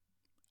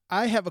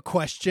I have a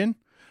question.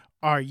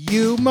 Are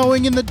you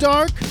mowing in the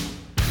dark?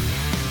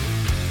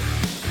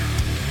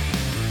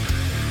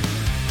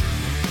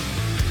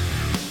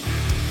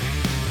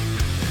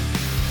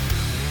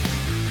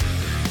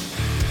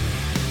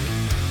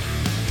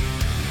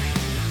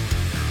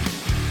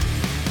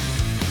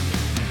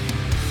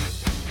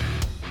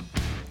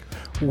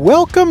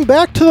 Welcome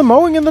back to the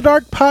Mowing in the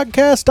Dark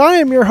podcast. I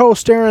am your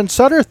host, Aaron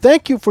Sutter.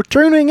 Thank you for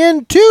tuning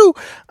in to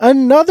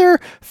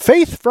another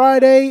Faith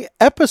Friday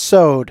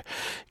episode.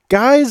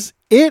 Guys,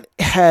 it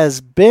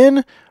has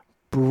been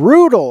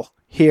brutal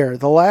here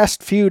the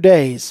last few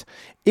days.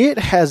 It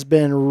has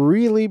been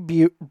really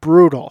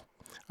brutal.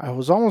 I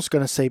was almost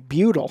going to say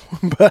butyl,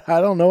 but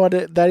I don't know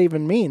what that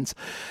even means.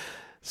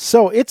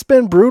 So it's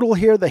been brutal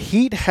here. The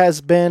heat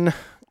has been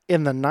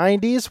in the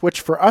 90s,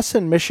 which for us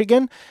in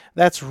Michigan,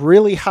 that's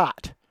really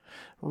hot.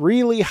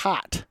 Really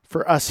hot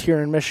for us here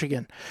in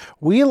Michigan.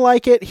 We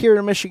like it here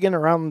in Michigan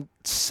around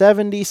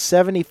 70,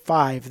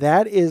 75.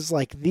 That is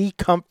like the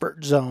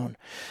comfort zone.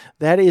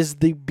 That is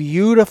the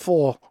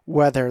beautiful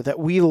weather that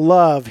we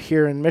love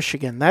here in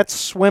Michigan. That's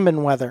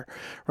swimming weather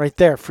right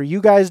there. For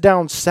you guys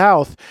down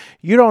south,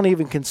 you don't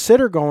even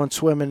consider going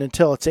swimming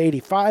until it's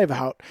 85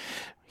 out.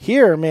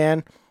 Here,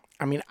 man,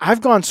 I mean,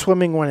 I've gone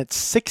swimming when it's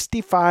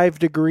 65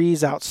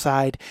 degrees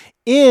outside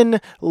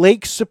in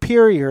Lake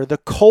Superior, the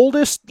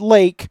coldest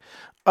lake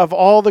of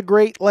all the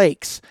Great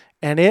Lakes.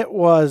 And it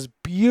was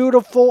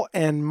beautiful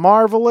and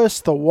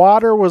marvelous. The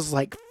water was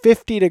like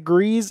 50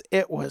 degrees.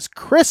 It was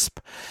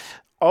crisp.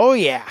 Oh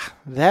yeah,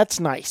 that's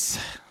nice.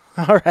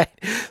 All right.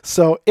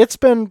 So it's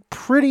been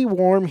pretty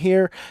warm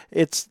here.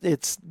 It's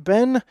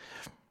been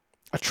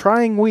a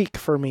trying week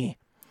for me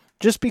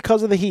just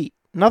because of the heat.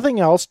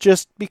 Nothing else,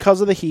 just because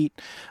of the heat.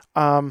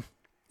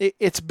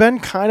 It's been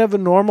kind of a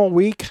normal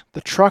week.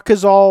 The truck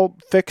is all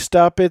fixed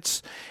up.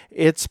 It's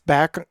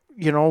back,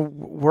 you know,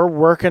 we're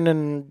working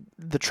and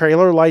the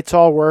trailer lights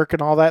all work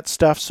and all that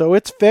stuff. So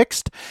it's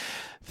fixed.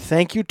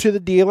 Thank you to the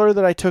dealer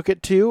that I took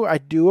it to. I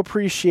do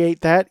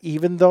appreciate that,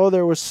 even though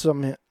there was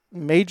some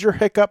major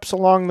hiccups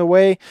along the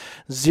way,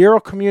 zero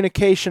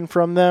communication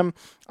from them.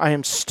 I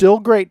am still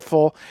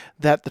grateful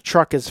that the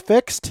truck is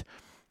fixed.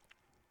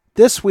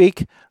 This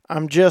week,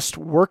 I'm just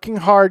working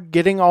hard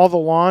getting all the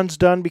lawns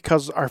done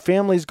because our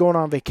family's going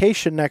on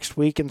vacation next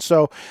week. And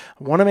so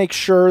I want to make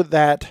sure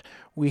that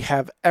we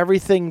have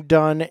everything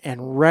done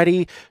and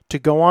ready to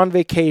go on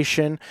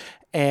vacation.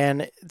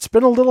 And it's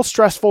been a little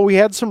stressful. We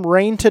had some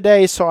rain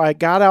today, so I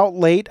got out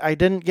late. I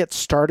didn't get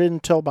started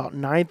until about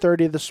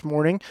 9:30 this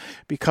morning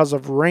because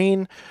of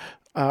rain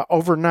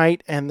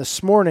overnight and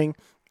this morning.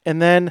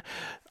 And then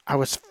I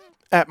was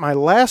at my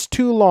last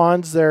two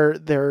lawns.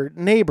 They're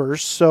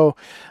neighbors, so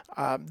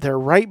they're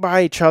right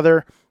by each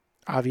other.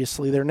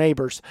 Obviously, they're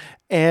neighbors.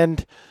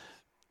 And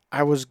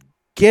I was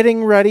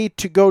getting ready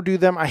to go do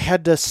them. I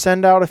had to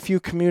send out a few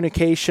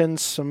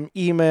communications, some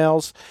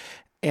emails.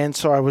 And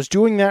so I was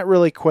doing that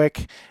really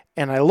quick.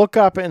 And I look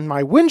up and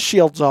my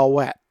windshield's all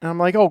wet. And I'm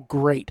like, oh,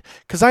 great.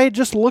 Because I had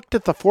just looked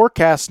at the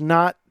forecast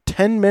not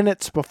 10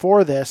 minutes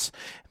before this.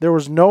 There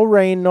was no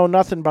rain, no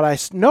nothing. But I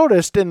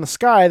noticed in the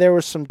sky there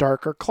was some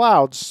darker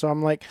clouds. So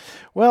I'm like,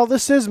 well,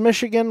 this is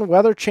Michigan.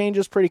 Weather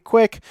changes pretty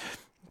quick.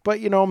 But,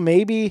 you know,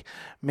 maybe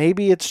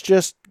it's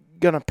just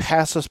going to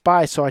pass us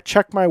by. So I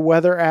check my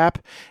weather app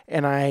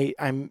and I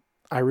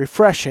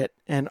refresh it.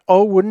 And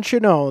oh, wouldn't you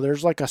know,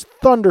 there's like a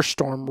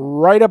thunderstorm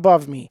right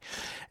above me.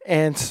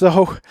 And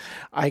so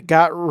I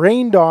got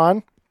rained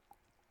on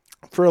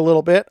for a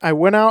little bit. I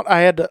went out.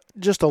 I had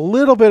just a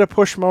little bit of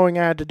push mowing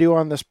I had to do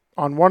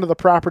on one of the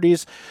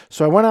properties.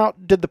 So I went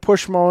out, did the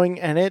push mowing,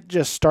 and it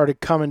just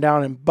started coming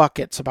down in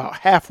buckets about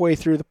halfway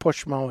through the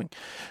push mowing.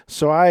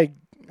 So I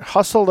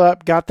hustled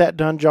up, got that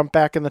done, jumped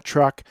back in the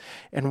truck,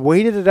 and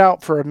waited it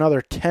out for another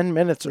 10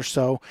 minutes or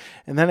so,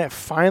 and then it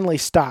finally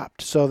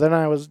stopped. So then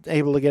I was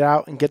able to get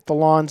out and get the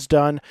lawns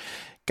done.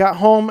 Got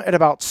home at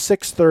about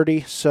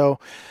 6:30, so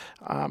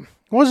it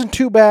wasn't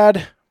too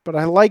bad, but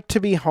I like to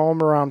be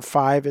home around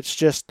 5. It's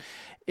just,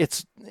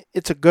 it's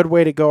a good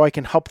way to go. I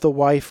can help the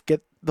wife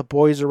get the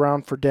boys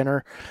around for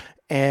dinner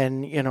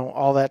and, you know,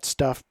 all that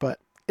stuff, but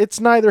it's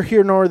neither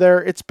here nor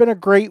there. It's been a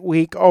great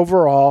week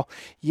overall.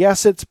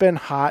 Yes, it's been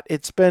hot.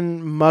 It's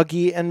been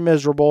muggy and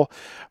miserable,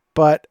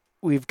 but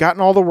we've gotten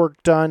all the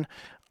work done.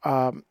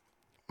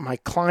 My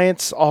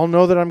clients all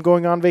know that I'm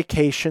going on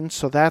vacation,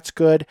 so that's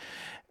good.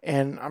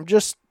 And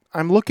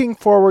I'm looking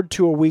forward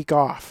to a week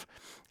off.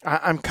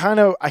 I kind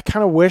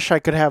of wish I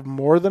could have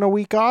more than a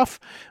week off,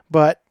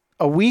 but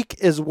a week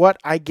is what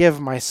I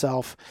give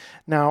myself.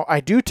 Now,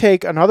 I do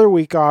take another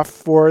week off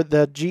for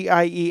the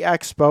GIE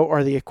Expo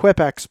or the Equip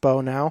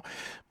Expo now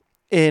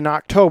in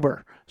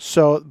October.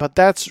 So, but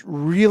that's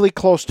really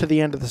close to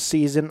the end of the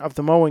season, of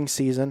the mowing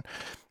season.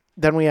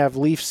 Then we have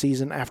leaf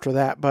season after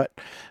that. But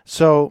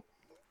so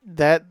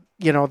that,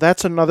 you know,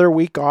 that's another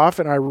week off,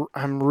 and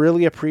I'm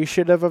really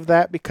appreciative of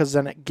that because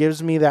then it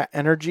gives me that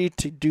energy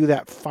to do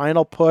that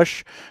final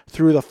push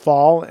through the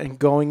fall and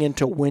going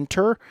into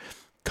winter.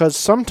 Because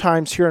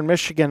sometimes here in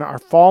Michigan, our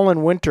fall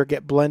and winter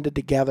get blended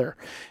together.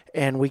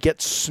 and we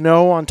get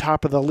snow on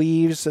top of the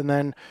leaves, and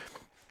then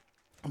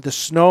the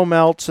snow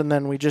melts, and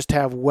then we just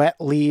have wet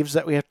leaves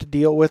that we have to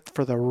deal with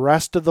for the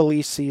rest of the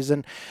leaf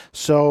season.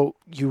 So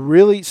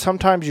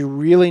sometimes you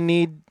really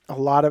need a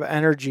lot of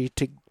energy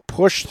to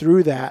push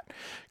through that,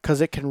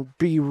 because it can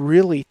be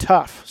really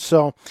tough.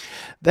 So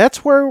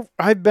that's where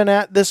I've been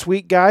at this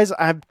week, guys.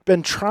 I've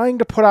been trying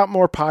to put out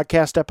more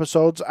podcast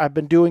episodes. I've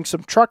been doing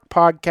some truck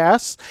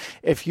podcasts.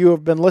 If you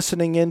have been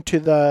listening into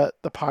the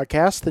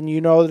podcast, then you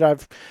know that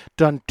I've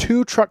done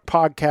 2 truck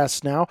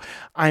podcasts now.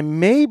 I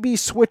may be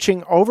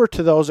switching over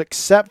to those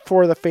except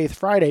for the Faith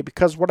Friday,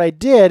 because what I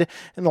did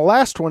in the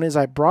last one is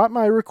I brought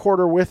my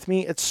recorder with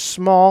me. It's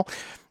small.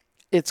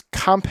 It's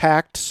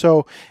compact,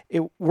 so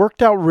it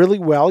worked out really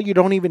well. You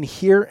don't even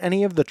hear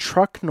any of the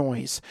truck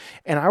noise.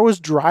 And I was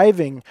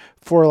driving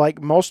for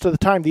like most of the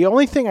time. The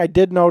only thing I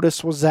did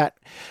notice was that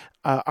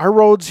our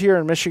roads here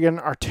in Michigan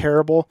are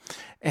terrible.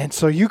 And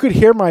so you could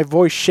hear my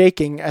voice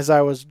shaking as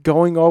I was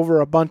going over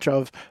a bunch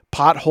of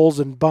potholes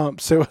and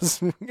bumps. It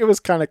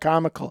was kind of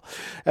comical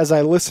as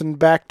I listened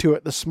back to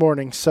it this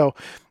morning. So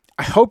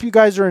I hope you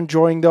guys are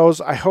enjoying those.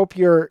 I hope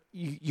you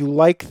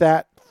like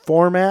that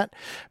format,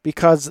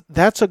 because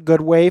that's a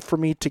good way for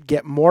me to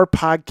get more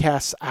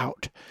podcasts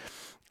out.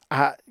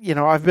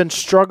 I've been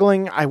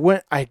struggling.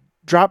 I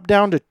dropped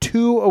down to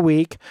 2 a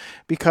week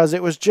because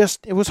it was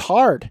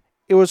hard.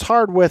 It was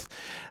hard with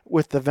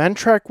the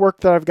Ventrac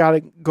work that I've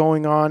got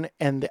going on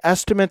and the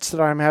estimates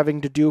that I'm having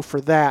to do for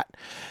that.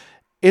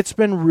 It's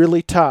been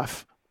really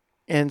tough.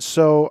 And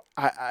so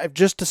I've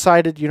just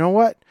decided, you know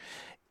what?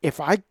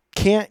 If I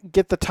can't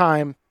get the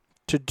time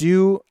to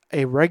do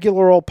a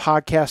regular old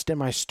podcast in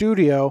my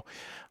studio,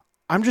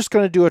 I'm just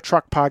going to do a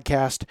truck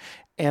podcast,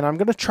 and I'm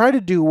going to try to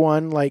do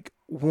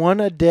one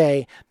a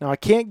day. Now, I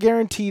can't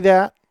guarantee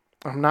that.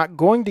 I'm not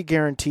going to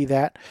guarantee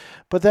that,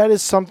 but that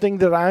is something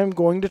that I'm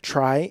going to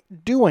try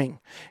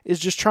doing, is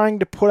just trying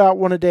to put out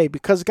one a day.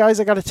 Because, guys,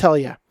 I got to tell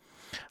you,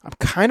 I'm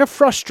kind of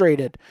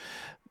frustrated.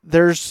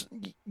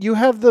 You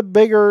have the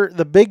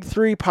big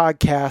 3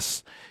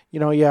 podcasts.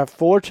 You have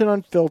Fullerton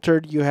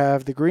Unfiltered, you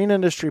have the Green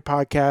Industry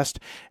Podcast,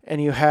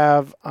 and you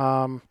have,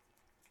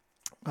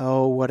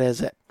 what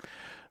is it?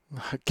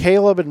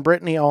 Caleb and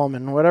Brittany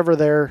Allman, whatever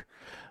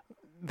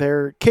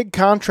their Kid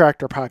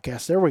Contractor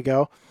podcast. There we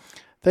go.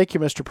 Thank you,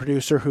 Mr.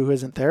 Producer, who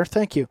isn't there.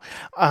 Thank you.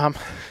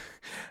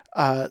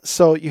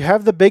 So you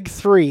have the big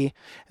 3,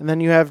 and then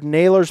you have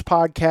Naylor's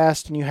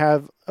podcast, and you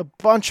have a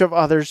bunch of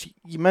others.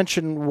 You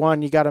mentioned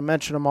one, you got to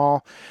mention them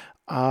all.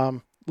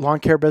 Lawn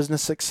Care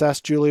Business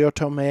Success, Julio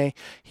Tomei.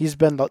 He's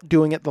been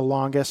doing it the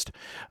longest.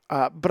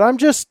 But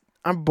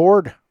I'm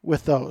bored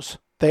with those.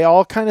 They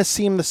all kind of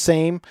seem the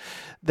same.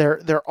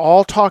 They're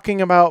all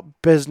talking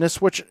about business,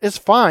 which is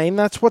fine.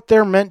 That's what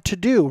they're meant to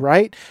do,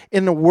 right?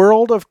 In the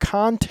world of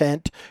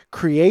content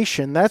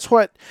creation, that's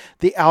what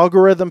the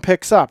algorithm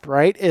picks up,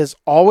 right? Is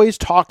always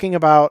talking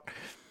about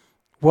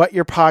what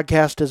your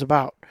podcast is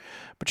about.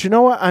 But you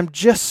know what? I'm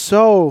just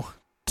so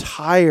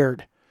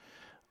tired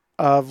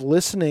of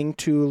listening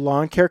to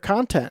lawn care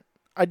content.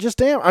 I just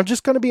am. I'm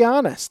just going to be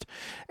honest.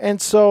 And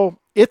so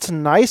it's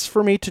nice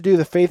for me to do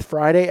the Faith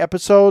Friday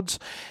episodes.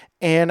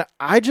 And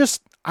I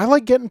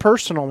like getting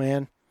personal,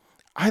 man.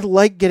 I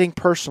like getting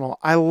personal.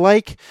 I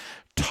like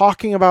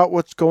talking about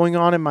what's going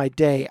on in my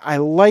day. I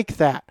like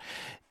that.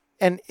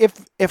 And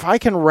if I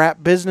can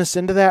wrap business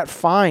into that,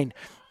 fine.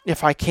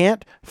 If I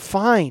can't,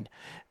 fine.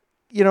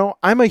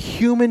 I'm a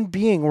human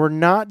being. We're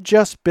not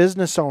just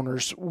business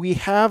owners. We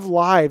have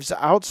lives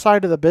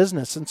outside of the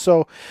business. And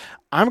so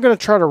I'm going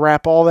to try to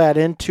wrap all that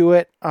into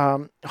it.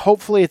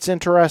 Hopefully it's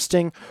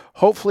interesting.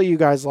 Hopefully you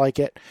guys like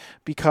it,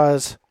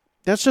 because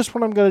that's just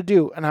what I'm going to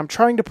do. And I'm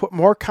trying to put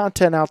more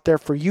content out there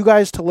for you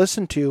guys to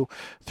listen to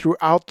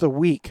throughout the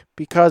week,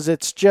 because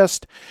it's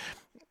just,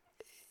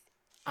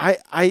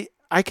 I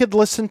could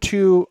listen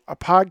to a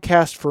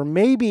podcast for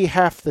maybe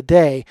half the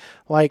day,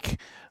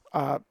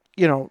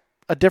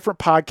 a different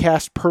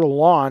podcast per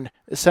lawn,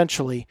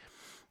 essentially.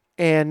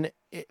 And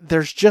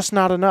there's just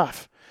not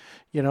enough,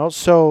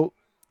 So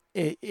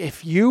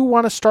if you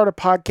want to start a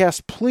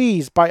podcast,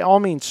 please, by all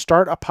means,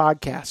 start a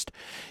podcast.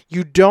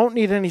 You don't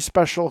need any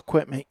special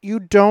equipment. You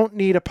don't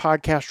need a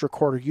podcast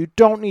recorder. You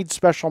don't need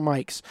special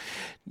mics.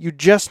 You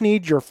just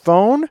need your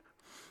phone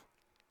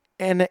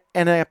and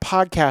a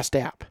podcast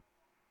app.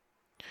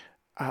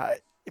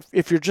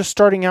 If you're just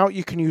starting out,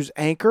 you can use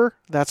Anchor.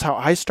 That's how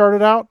I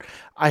started out.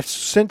 I've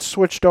since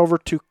switched over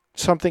to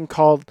something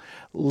called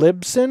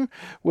Libsyn,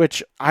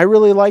 which I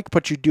really like,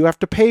 but you do have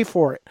to pay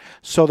for it.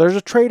 So there's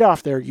a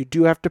trade-off there. You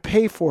do have to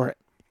pay for it.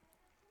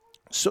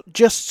 So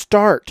just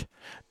start.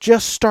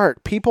 Just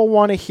start. People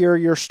want to hear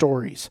your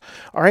stories.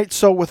 All right.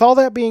 So with all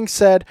that being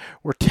said,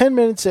 we're 10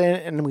 minutes in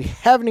and we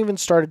haven't even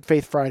started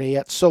Faith Friday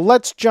yet. So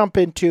let's jump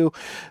into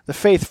the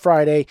Faith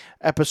Friday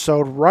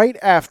episode right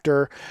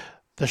after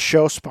the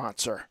show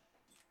sponsor.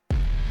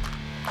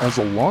 As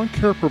a lawn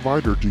care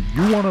provider, do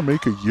you want to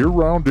make a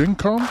year-round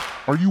income?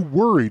 Are you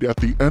worried at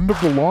the end of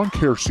the lawn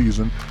care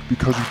season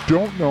because you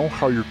don't know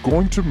how you're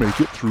going to make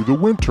it through the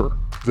winter?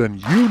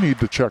 Then you need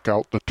to check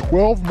out the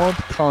 12-month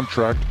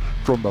contract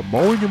from the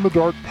Mowing in the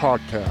Dark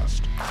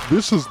podcast.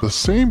 This is the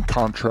same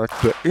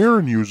contract that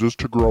Aaron uses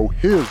to grow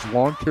his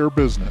lawn care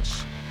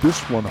business. This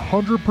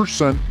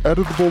 100%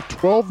 editable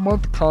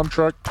 12-month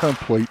contract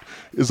template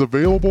is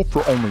available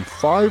for only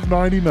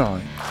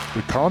 $5.99.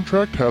 The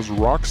contract has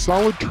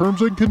rock-solid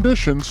terms and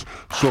conditions,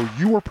 so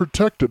you are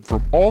protected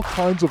from all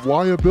kinds of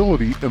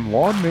liability in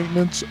lawn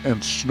maintenance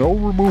and snow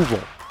removal.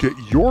 Get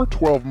your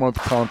 12-month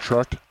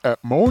contract at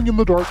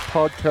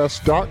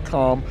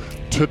mowinginthedarkpodcast.com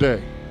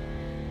today.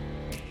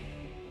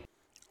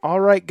 All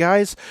right,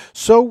 guys.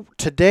 So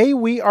today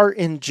we are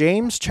in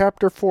James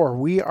chapter 4.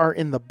 We are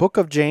in the book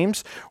of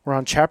James. We're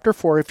on chapter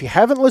 4. If you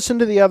haven't listened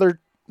to the other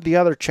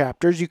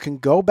chapters, you can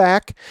go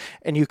back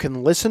and you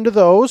can listen to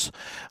those.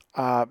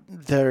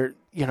 They're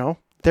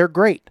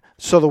great.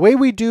 So the way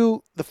we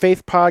do the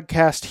Faith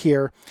Podcast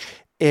here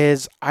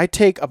is I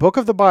take a book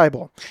of the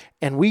Bible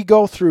and we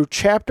go through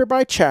chapter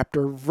by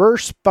chapter,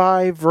 verse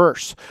by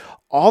verse,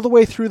 all the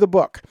way through the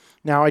book.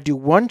 Now I do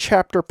one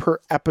chapter per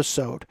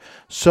episode.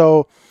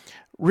 So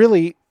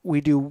really,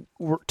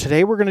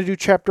 today we're going to do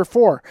chapter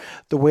 4.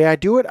 The way I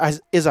do it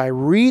is I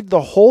read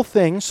the whole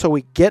thing so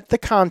we get the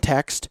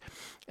context,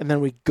 and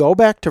then we go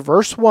back to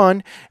verse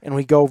 1 and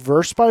we go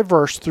verse by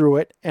verse through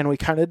it and we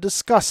kind of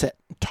discuss it,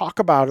 talk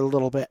about it a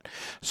little bit.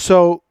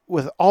 So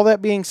with all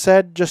that being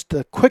said, just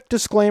a quick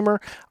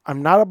disclaimer,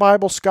 I'm not a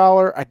Bible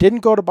scholar. I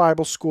didn't go to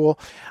Bible school.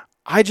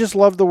 I just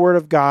love the Word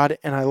of God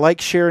and I like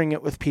sharing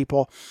it with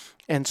people.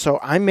 And so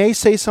I may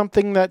say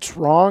something that's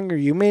wrong or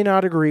you may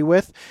not agree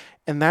with,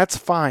 and that's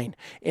fine.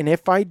 And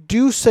if I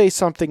do say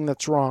something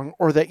that's wrong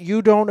or that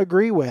you don't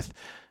agree with,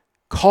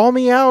 call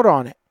me out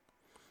on it.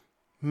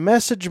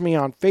 Message me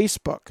on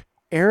Facebook,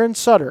 Aaron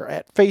Sutter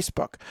at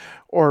Facebook,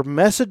 or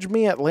message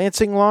me at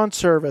Lansing Lawn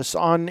Service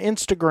on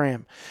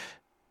Instagram.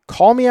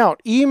 Call me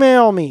out.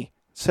 Email me.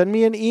 Send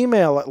me an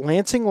email at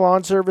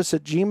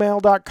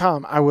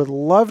lansinglawnservice@gmail.com. I would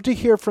love to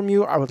hear from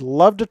you. I would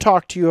love to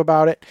talk to you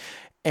about it.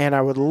 And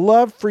I would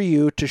love for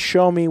you to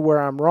show me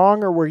where I'm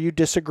wrong or where you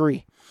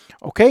disagree.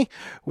 Okay,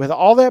 with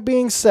all that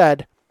being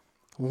said,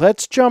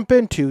 let's jump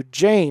into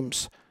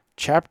James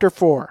chapter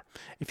 4.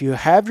 If you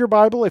have your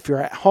Bible, if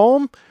you're at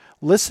home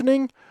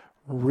listening,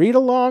 read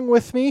along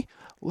with me.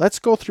 Let's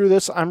go through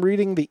this. I'm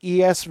reading the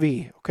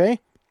ESV, okay?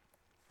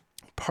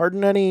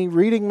 Pardon any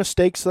reading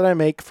mistakes that I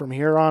make from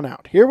here on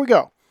out. Here we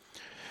go.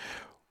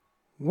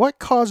 What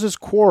causes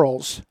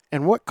quarrels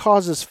and what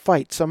causes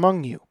fights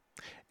among you?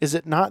 Is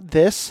it not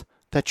this,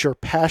 that your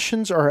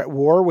passions are at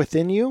war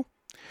within you?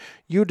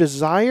 You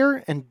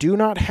desire and do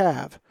not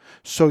have,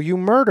 so you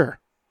murder.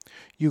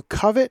 You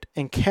covet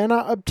and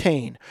cannot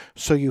obtain,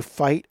 so you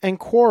fight and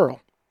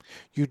quarrel.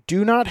 You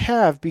do not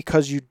have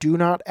because you do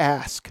not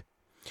ask.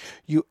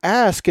 You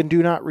ask and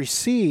do not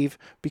receive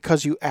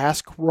because you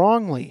ask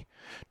wrongly,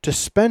 to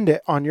spend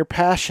it on your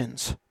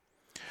passions.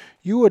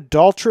 You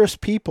adulterous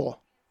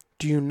people,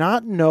 do you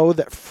not know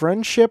that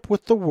friendship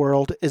with the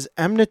world is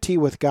enmity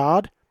with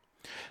God?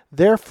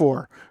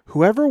 Therefore,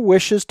 whoever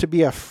wishes to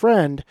be a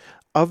friend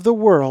of the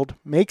world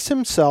makes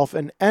himself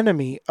an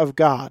enemy of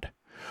God.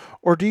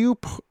 Or do you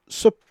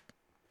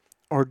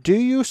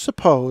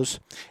suppose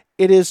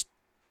it is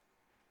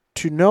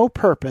to no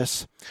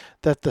purpose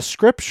that the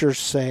Scriptures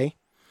say,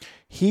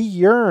 He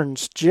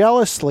yearns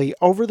jealously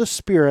over the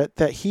Spirit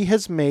that He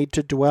has made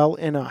to dwell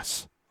in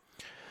us?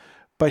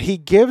 But He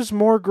gives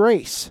more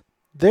grace.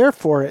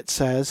 Therefore it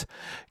says,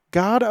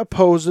 God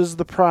opposes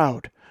the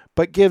proud,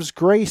 but gives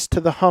grace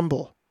to the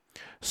humble.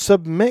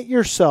 Submit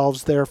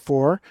yourselves,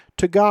 therefore,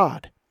 to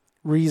God.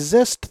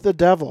 Resist the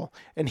devil,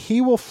 and he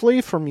will flee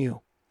from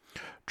you.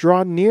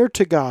 Draw near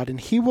to God,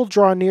 and he will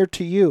draw near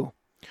to you.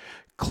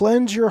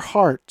 Cleanse your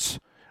hands,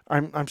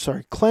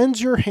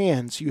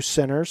 you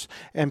sinners,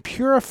 and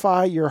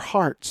purify your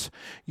hearts,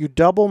 you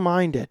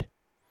double-minded.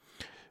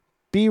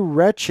 Be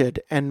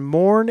wretched, and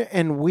mourn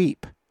and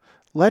weep.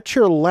 Let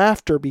your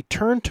laughter be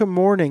turned to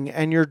mourning,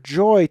 and your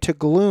joy to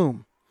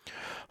gloom.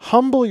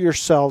 Humble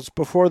yourselves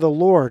before the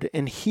Lord,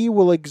 and he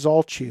will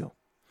exalt you.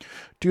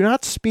 Do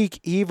not speak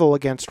evil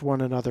against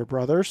one another,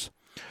 brothers.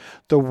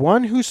 The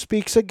one who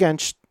speaks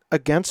against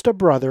a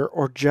brother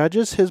or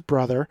judges his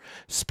brother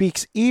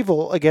speaks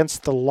evil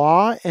against the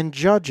law and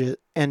judges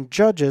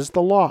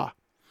the law.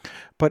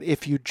 But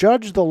if you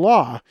judge the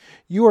law,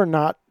 you are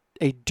not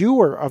a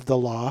doer of the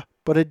law,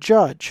 but a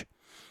judge.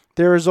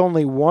 There is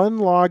only one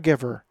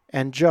lawgiver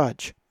and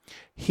judge,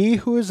 he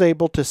who is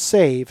able to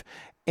save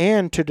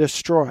and to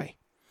destroy.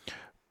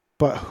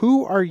 But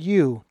who are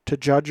you to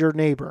judge your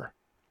neighbor?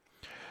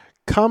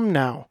 Come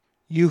now,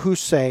 you who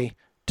say,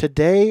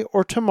 today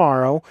or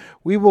tomorrow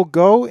we will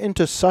go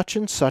into such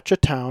and such a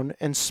town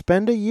and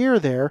spend a year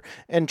there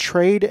and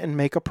trade and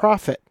make a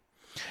profit.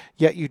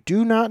 Yet you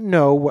do not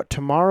know what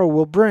tomorrow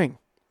will bring.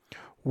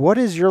 What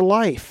is your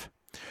life?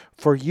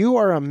 For you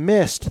are a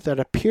mist that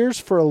appears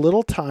for a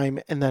little time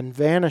and then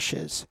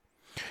vanishes.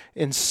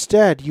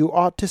 Instead, you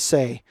ought to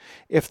say,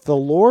 if the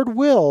Lord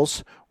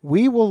wills,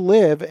 we will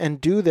live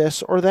and do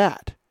this or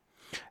that.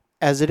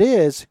 As it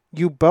is,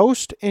 you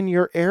boast in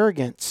your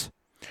arrogance.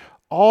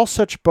 All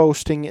such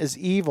boasting is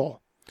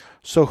evil.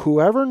 So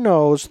whoever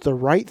knows the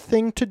right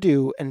thing to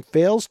do and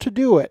fails to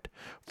do it,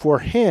 for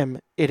him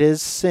it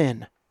is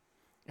sin.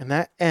 And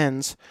that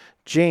ends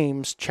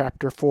James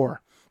chapter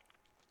 4.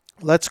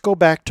 Let's go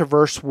back to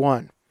verse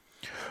 1.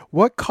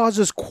 What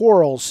causes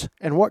quarrels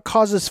and what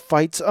causes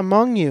fights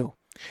among you?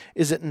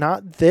 Is it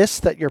not this,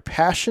 that your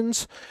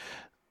passions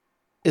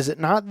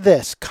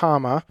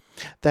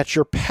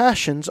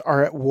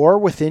are at war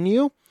within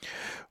you?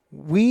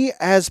 We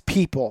as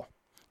people.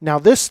 Now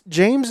this,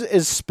 James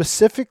is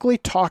specifically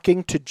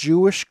talking to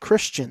Jewish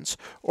Christians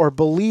or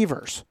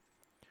believers.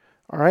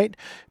 All right?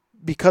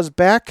 Because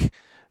he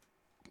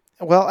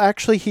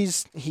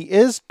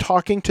is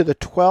talking to the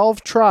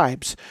 12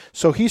 tribes.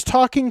 So he's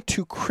talking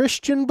to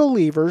Christian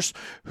believers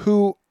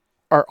who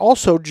are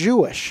also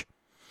Jewish.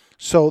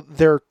 So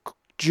they're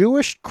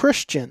Jewish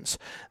Christians.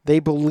 They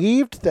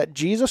believed that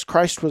Jesus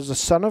Christ was the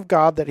Son of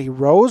God, that he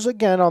rose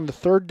again on the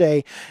third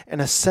day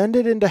and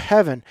ascended into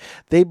heaven.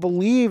 They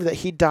believe that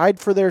he died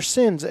for their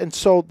sins. And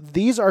so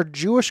these are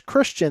Jewish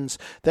Christians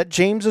that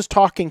James is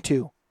talking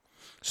to.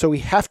 So we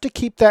have to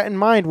keep that in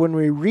mind when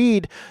we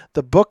read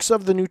the books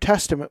of the New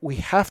Testament. We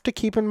have to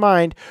keep in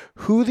mind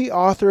who the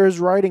author is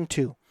writing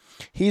to.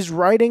 He's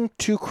writing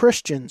to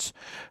Christians,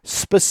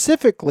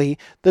 specifically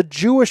the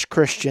Jewish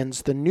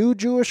Christians, the new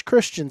Jewish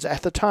Christians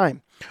at the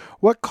time.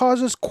 What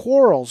causes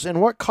quarrels and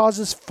what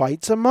causes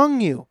fights among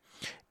you?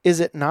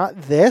 Is it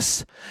not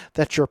this,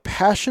 that your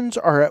passions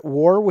are at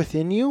war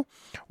within you?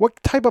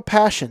 What type of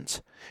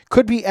passions?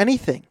 Could be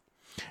anything.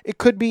 It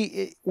could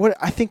be,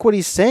 what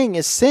he's saying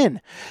is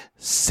sin.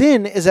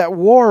 Sin is at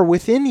war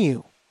within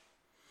you.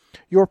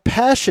 Your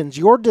passions,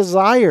 your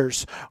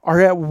desires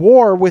are at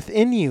war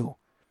within you.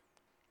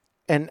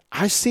 And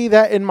I see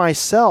that in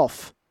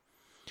myself.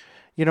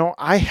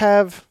 I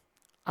have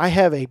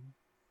a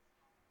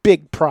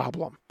big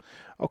problem.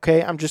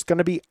 Okay, I'm just going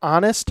to be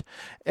honest.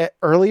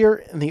 Earlier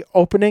in the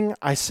opening,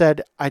 I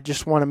said I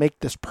just want to make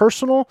this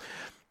personal.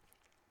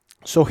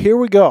 So here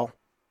we go.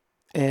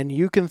 And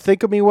you can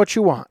think of me what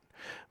you want.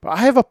 But I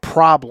have a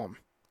problem,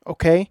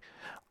 okay?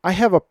 I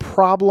have a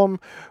problem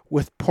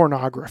with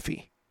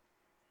pornography.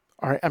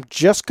 All right, I'm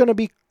just going to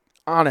be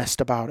honest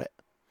about it.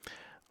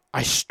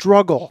 I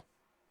struggle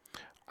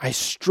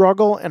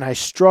and I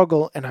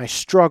struggle and I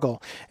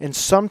struggle. And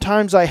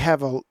sometimes I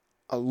have a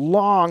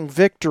long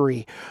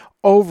victory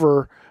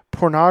over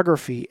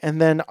pornography. And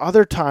then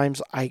other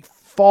times I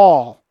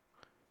fall.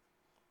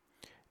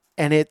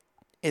 And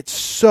it's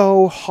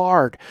so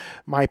hard.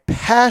 My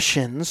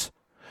passions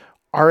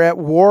are at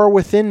war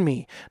within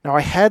me. Now,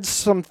 I had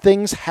some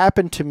things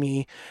happen to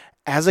me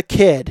as a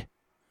kid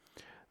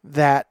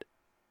that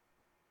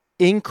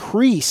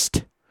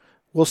increased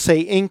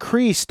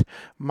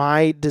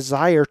my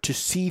desire to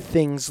see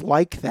things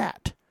like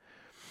that.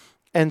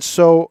 And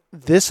so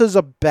this is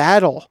a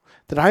battle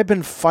that I've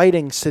been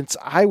fighting since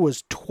I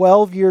was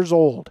 12 years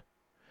old.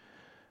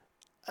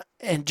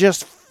 And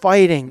just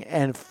fighting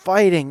and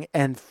fighting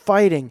and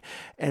fighting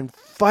and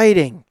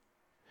fighting.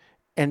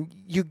 And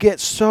you get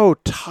so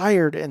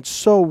tired and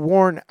so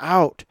worn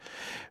out.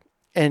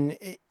 And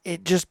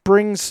it just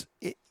brings,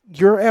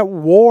 you're at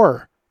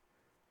war.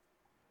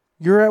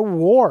 You're at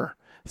war.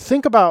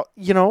 Think about,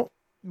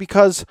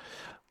 because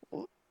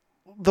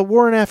the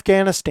war in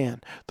Afghanistan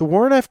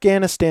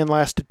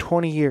lasted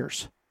 20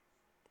 years.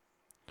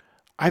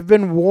 I've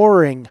been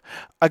warring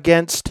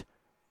against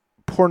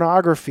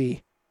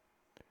pornography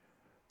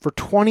for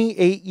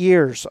 28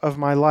 years of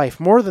my life.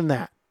 More than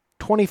that,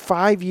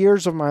 25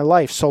 years of my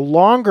life. So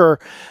longer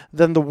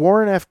than the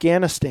war in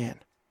Afghanistan.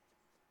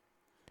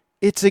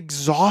 It's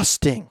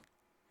exhausting.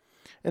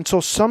 And so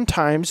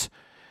sometimes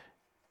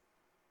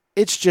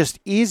it's just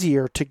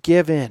easier to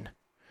give in.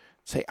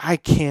 Say, I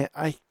can't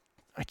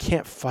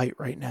fight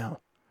right now.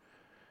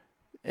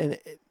 And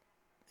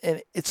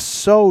it's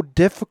so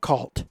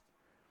difficult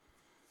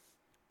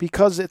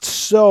because it's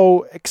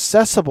so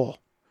accessible.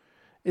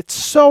 It's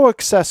so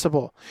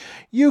accessible.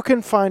 You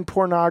can find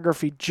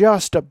pornography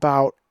just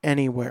about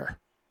anywhere.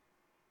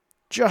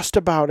 Just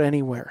about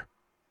anywhere.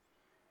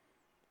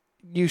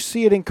 You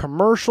see it in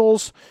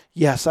commercials.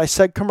 Yes, I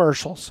said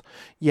commercials.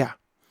 Yeah.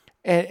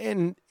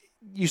 And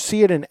you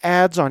see it in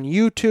ads on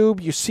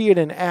YouTube. You see it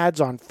in ads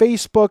on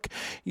Facebook.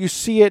 You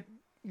see it,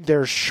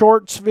 there's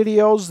shorts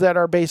videos that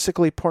are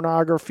basically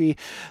pornography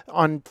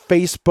on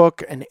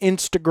Facebook and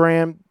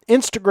Instagram.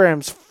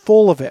 Instagram's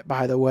full of it,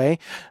 by the way.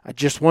 I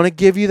just want to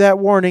give you that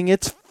warning.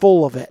 It's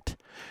full of it.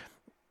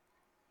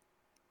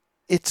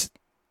 It's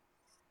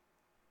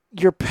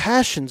your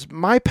passions,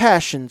 my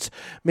passions,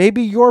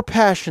 maybe your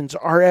passions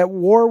are at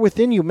war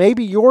within you.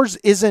 Maybe yours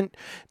isn't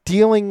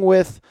dealing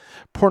with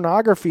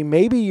pornography.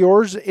 Maybe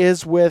yours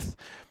is with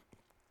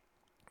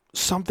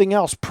something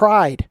else.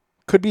 Pride.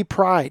 Could be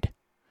pride.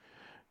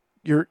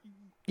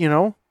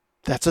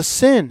 That's a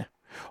sin.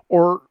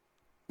 Or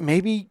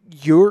maybe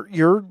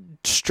you're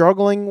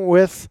struggling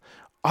with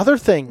other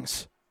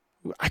things.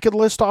 I could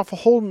list off a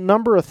whole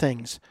number of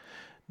things.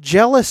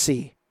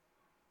 Jealousy,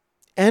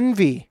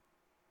 envy.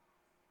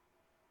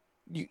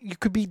 You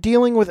could be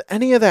dealing with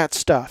any of that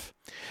stuff.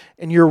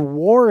 And you're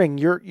warring,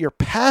 your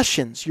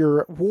passions,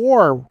 you're at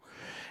war,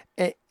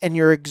 and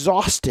you're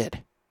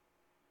exhausted.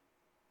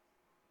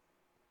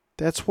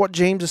 That's what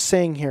James is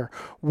saying here.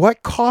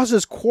 What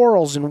causes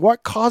quarrels and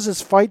what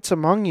causes fights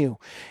among you?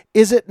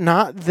 Is it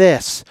not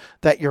this,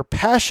 that your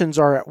passions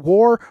are at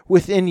war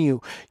within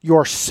you?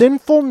 Your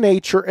sinful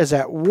nature is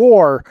at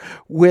war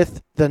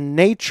with the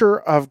nature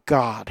of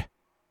God,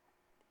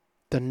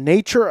 the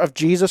nature of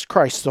Jesus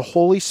Christ, the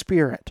Holy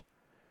Spirit.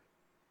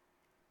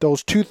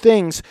 Those two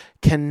things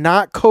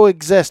cannot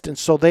coexist, and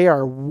so they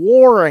are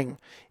warring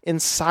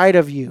inside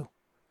of you.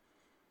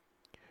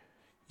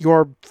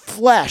 Your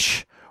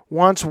flesh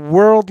wants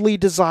worldly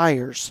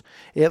desires.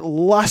 It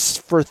lusts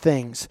for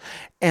things.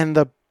 And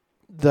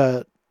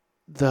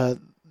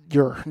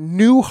your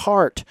new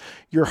heart,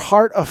 your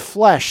heart of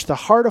flesh, the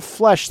heart of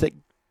flesh that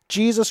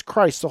Jesus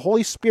Christ, the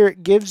Holy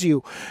Spirit, gives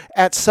you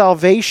at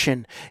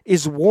salvation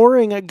is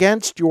warring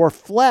against your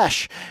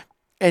flesh,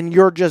 and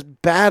you're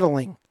just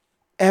battling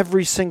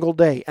every single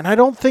day. And I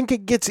don't think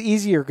it gets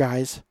easier,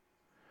 guys.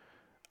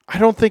 I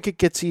don't think it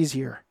gets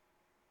easier.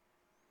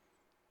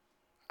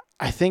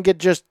 I think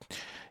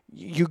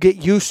you get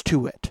used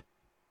to it.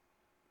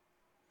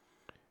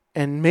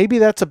 And maybe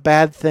that's a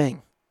bad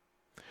thing,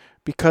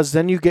 because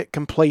then you get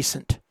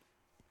complacent.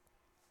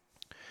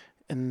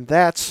 And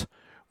that's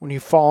when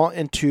you fall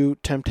into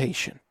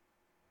temptation.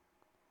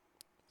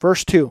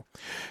 Verse 2,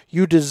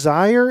 you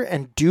desire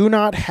and do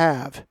not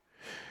have,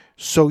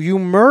 so you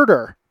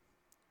murder.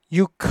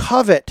 You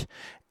covet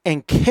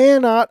and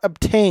cannot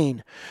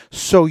obtain,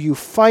 so you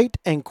fight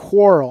and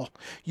quarrel.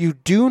 You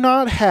do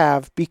not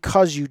have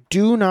because you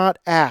do not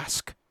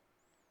ask.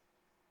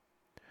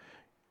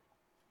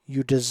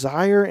 You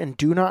desire and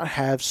do not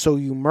have, so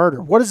you murder.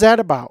 What is that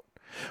about?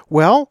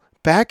 Well,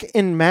 back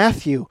in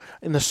Matthew,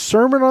 in the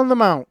Sermon on the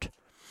Mount,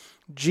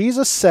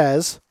 Jesus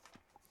says,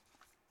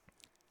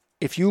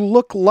 if you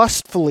look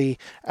lustfully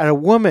at a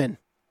woman,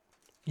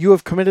 you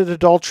have committed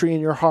adultery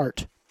in your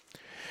heart.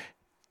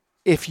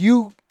 If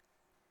you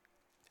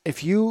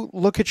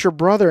look at your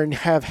brother and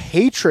have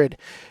hatred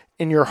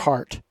in your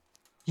heart,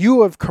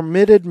 you have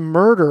committed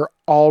murder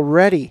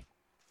already.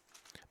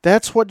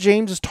 That's what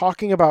James is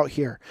talking about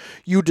here.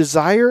 You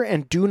desire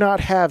and do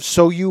not have,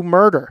 so you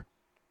murder.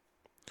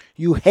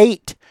 You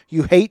hate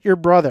your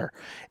brother.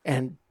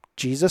 And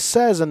Jesus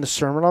says in the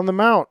Sermon on the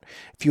Mount,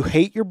 if you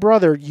hate your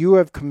brother, you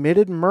have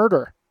committed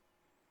murder.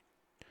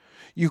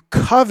 You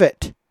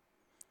covet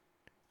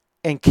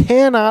and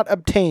cannot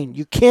obtain.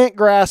 You can't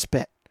grasp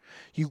it.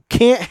 You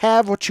can't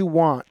have what you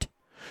want.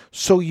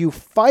 So you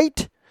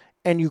fight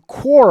and you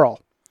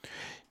quarrel.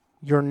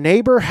 Your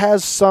neighbor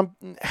has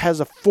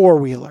a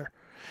four-wheeler,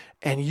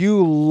 and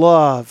you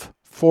love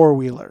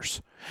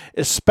four-wheelers,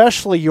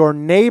 especially your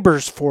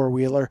neighbor's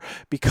four-wheeler,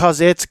 because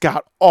it's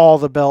got all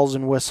the bells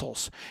and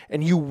whistles,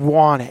 and you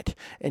want it,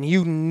 and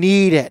you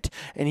need it,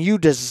 and you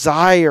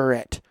desire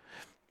it.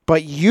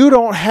 But you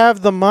don't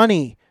have the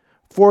money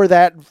for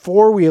that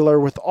four-wheeler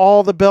with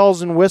all the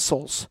bells and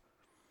whistles.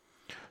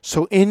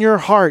 So in your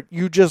heart,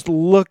 you just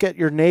look at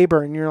your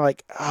neighbor and you're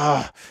like,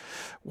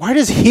 why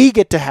does he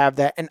get to have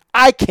that and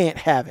I can't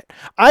have it?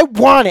 I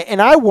want it,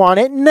 and I want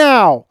it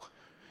now.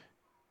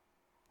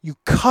 You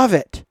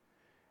covet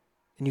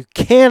and you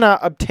cannot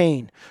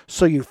obtain.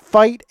 So you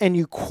fight and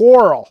you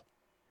quarrel.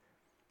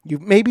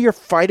 Maybe you're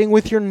fighting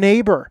with your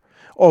neighbor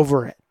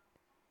over it.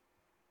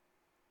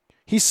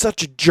 He's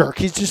such a jerk.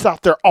 He's just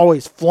out there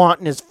always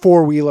flaunting his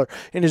four-wheeler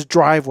in his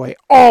driveway.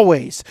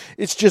 Always.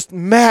 It's just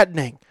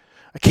maddening.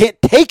 I can't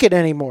take it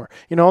anymore.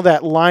 You know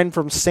that line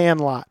from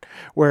Sandlot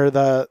where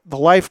the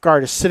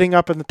lifeguard is sitting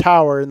up in the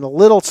tower and the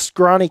little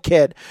scrawny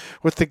kid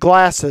with the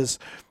glasses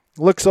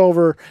looks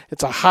over.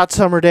 It's a hot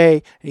summer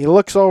day. And he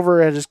looks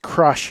over at his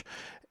crush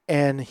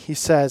and he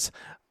says,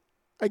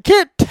 I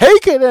can't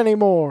take it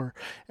anymore.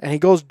 And he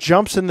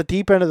jumps in the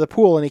deep end of the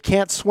pool and he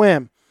can't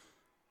swim.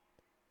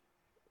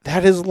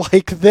 That is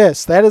like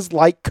this. That is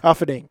like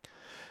coveting.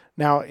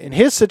 Now, in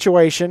his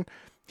situation,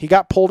 he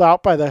got pulled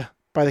out by the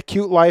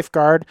cute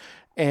lifeguard,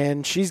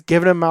 and she's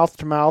giving him mouth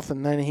to mouth,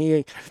 and then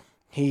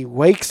he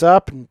wakes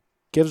up and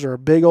gives her a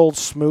big old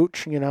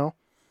smooch, you know.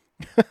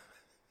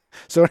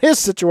 So in his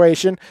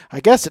situation, I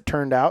guess it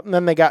turned out, and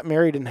then they got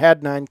married and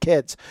had 9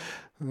 kids.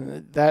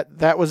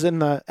 That was in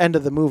the end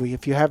of the movie,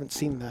 if you haven't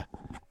seen the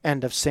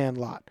end of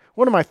Sandlot.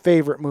 One of my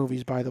favorite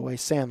movies, by the way,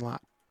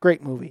 Sandlot.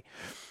 Great movie.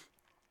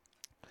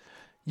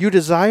 You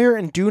desire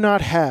and do not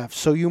have,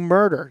 so you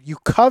murder. You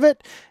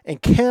covet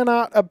and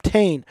cannot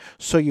obtain,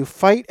 so you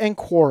fight and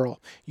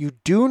quarrel. You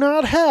do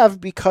not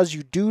have because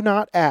you do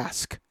not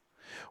ask.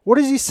 What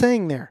is he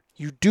saying there?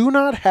 You do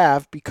not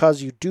have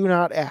because you do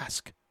not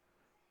ask.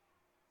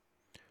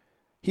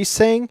 He's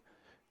saying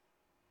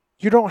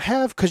you don't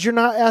have because you're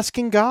not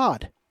asking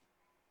God.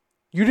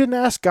 You didn't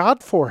ask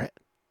God for it.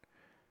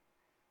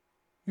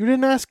 You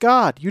didn't ask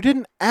God. You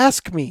didn't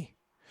ask me.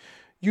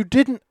 You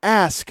didn't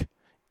ask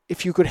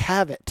if you could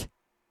have it.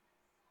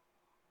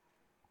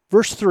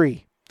 Verse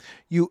 3,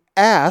 you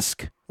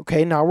ask,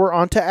 okay, now we're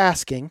on to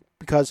asking.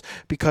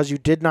 because you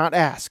did not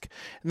ask.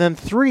 And then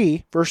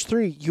verse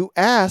 3, you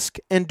ask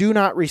and do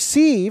not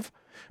receive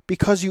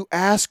because you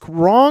ask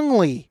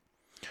wrongly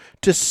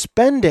to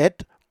spend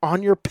it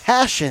on your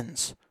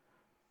passions.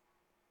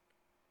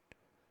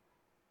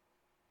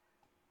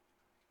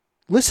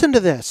 Listen to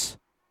this.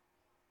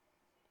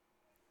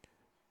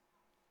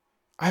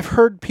 I've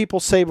heard people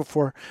say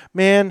before,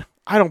 man,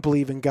 I don't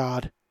believe in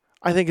God.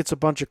 I think it's a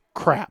bunch of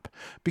crap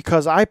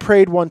because I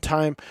prayed one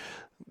time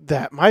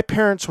that my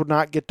parents would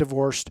not get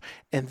divorced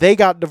and they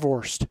got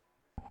divorced.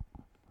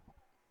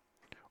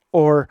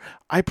 Or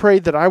I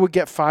prayed that I would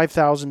get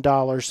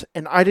 $5,000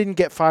 and I didn't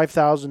get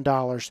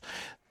 $5,000.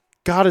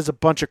 God is a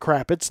bunch of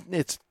crap. It's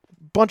a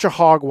bunch of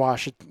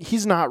hogwash.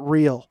 He's not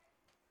real.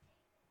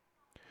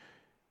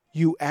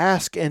 You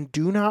ask and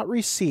do not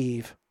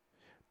receive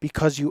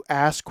because you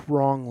ask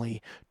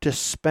wrongly to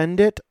spend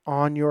it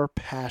on your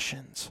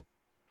passions.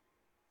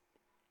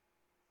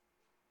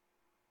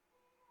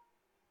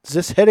 Is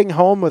this hitting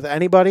home with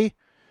anybody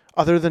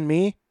other than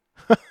me?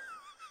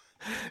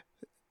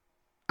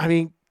 I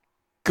mean,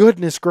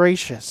 goodness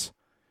gracious.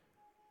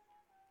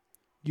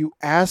 You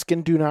ask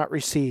and do not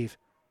receive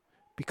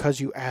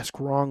because you ask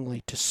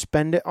wrongly to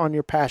spend it on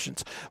your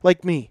passions.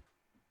 Like me,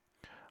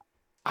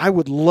 I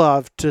would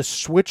love to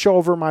switch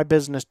over my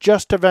business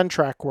just to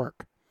Ventrac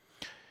work.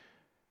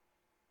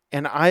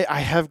 And I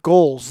have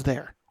goals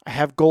there. I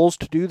have goals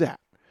to do that.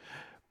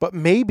 But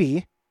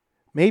maybe,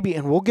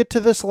 and we'll get to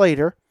this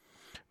later,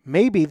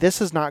 maybe this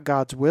is not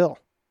God's will.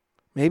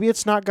 Maybe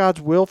it's not God's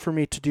will for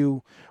me to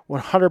do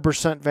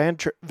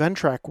 100%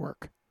 Ventrac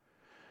work.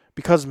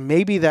 Because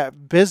maybe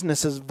that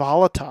business is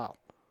volatile.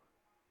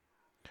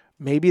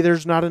 Maybe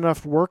there's not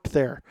enough work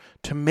there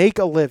to make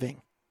a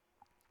living.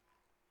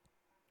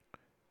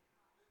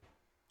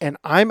 And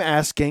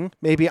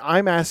maybe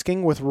I'm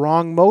asking with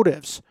wrong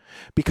motives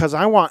because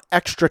I want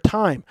extra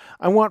time.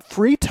 I want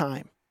free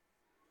time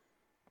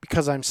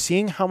because I'm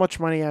seeing how much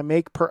money I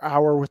make per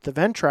hour with the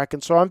Ventrac.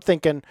 And so I'm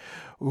thinking,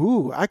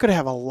 ooh, I could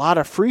have a lot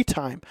of free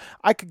time.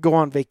 I could go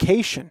on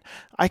vacation.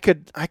 I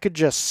could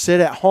just sit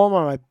at home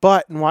on my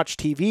butt and watch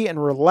TV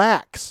and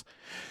relax.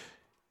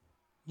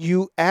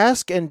 You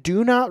ask and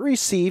do not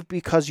receive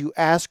because you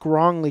ask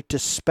wrongly to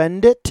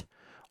spend it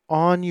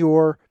on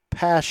your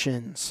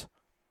passions.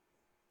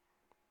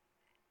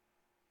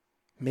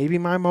 Maybe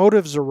my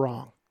motives are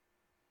wrong.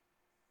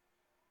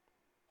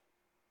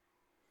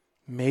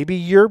 Maybe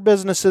your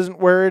business isn't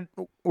where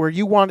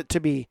you want it to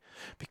be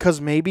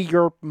because maybe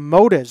your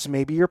motives,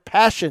 maybe your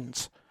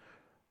passions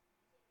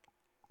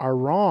are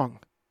wrong.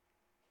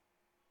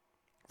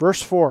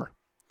 Verse 4,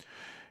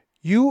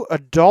 you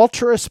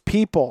adulterous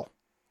people.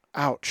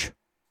 Ouch.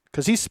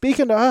 Because he's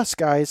speaking to us,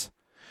 guys.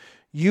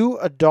 You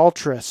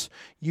adulterous,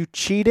 you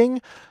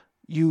cheating,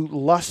 you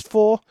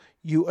lustful,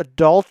 you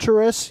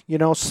adulterous,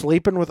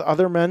 sleeping with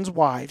other men's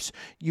wives.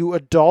 You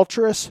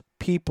adulterous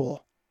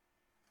people.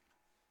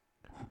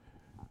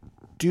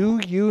 Do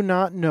you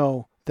not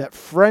know that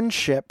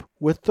friendship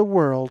with the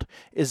world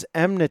is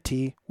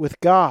enmity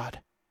with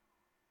God?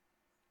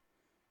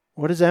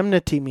 What does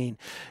enmity mean?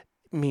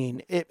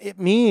 It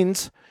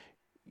means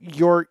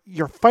you're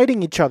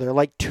fighting each other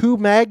like two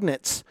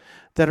magnets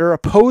that are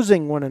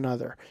opposing one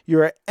another.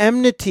 You're at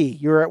enmity.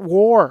 You're at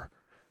war.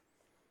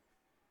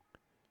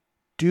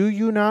 Do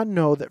you not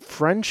know that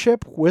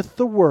friendship with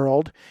the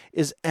world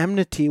is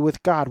enmity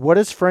with God? What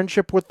is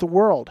friendship with the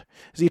world?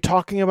 Is he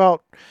talking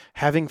about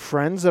having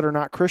friends that are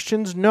not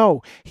Christians?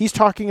 No, he's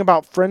talking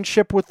about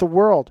friendship with the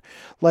world,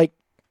 like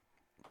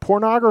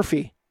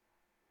pornography.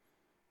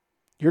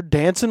 You're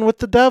dancing with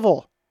the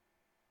devil.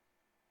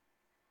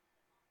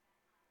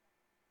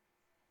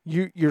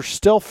 You're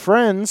still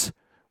friends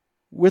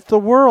with the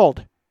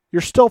world.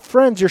 You're still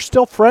friends. You're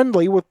still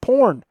friendly with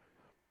porn.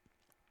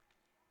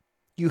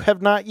 You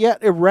have not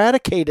yet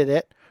eradicated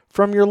it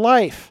from your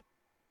life.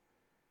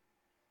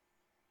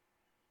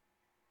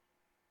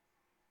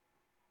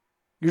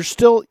 You're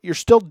still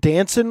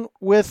dancing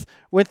with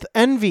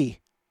envy.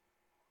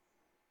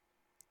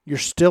 You're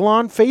still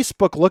on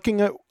Facebook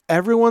looking at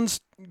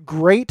everyone's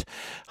great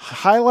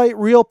highlight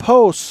reel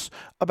posts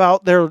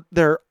about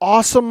their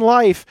awesome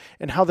life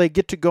and how they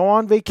get to go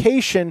on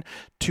vacation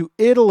to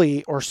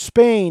Italy or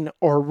Spain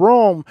or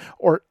Rome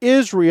or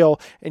Israel,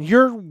 and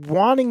you're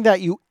wanting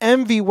that. You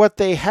envy what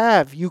they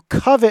have. You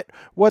covet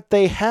what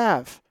they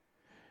have.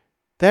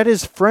 That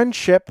is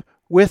friendship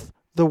with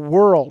the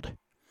world.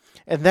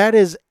 And that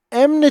is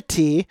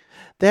enmity.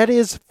 That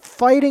is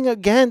fighting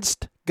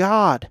against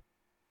God.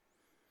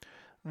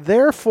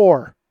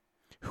 Therefore,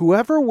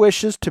 whoever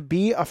wishes to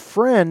be a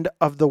friend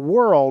of the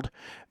world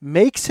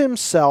makes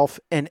himself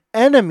an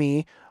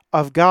enemy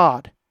of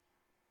God.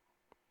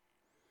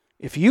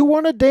 If you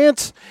want to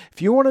dance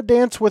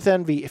with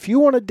envy, if you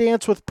want to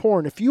dance with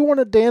porn, if you want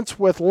to dance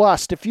with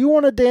lust, if you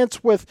want to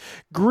dance with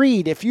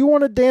greed, if you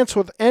want to dance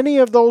with any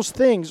of those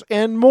things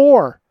and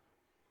more,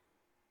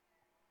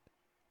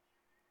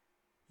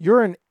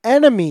 you're an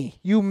enemy.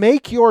 You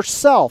make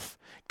yourself.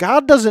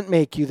 God doesn't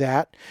make you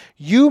that.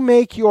 You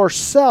make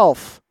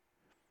yourself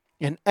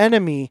an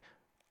enemy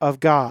of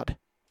God.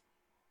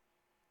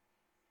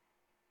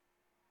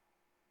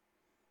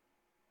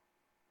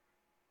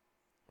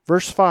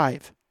 Verse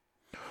 5.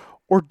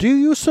 Or do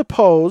you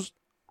suppose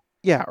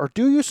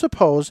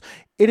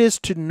it is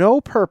to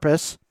no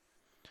purpose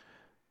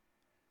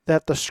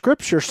that the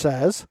scripture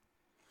says,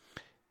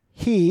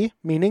 He,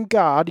 meaning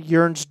God,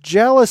 yearns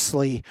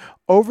jealously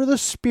over the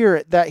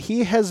Spirit that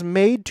He has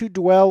made to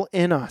dwell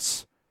in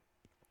us?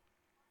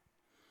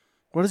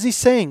 What is he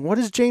saying? What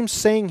is James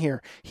saying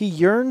here? He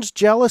yearns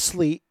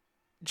jealously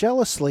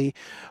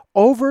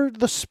over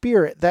the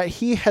Spirit that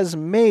He has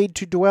made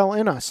to dwell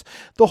in us.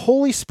 The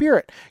Holy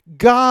Spirit.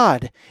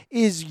 God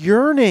is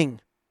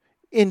yearning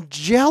in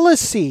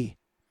jealousy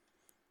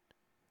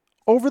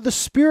over the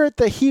Spirit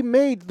that He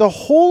made, the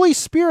Holy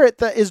Spirit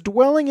that is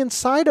dwelling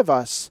inside of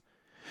us.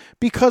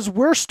 Because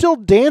we're still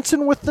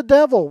dancing with the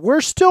devil.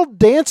 We're still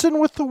dancing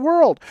with the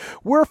world.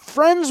 We're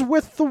friends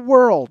with the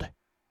world.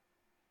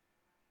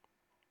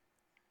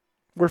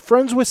 We're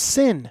friends with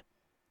sin.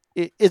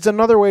 It's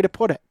another way to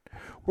put it.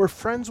 We're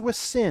friends with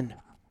sin.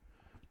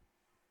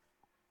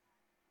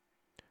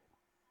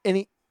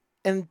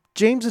 And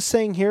James is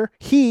saying here,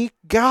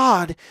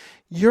 God,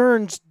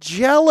 yearns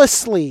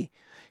jealously.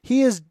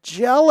 He is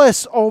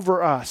jealous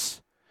over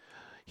us.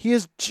 He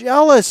is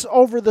jealous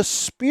over the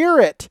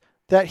Spirit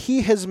that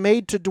He has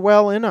made to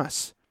dwell in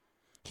us.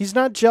 He's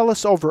not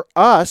jealous over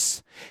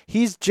us.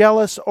 He's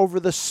jealous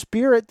over the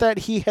Spirit that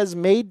He has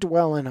made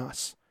dwell in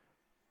us.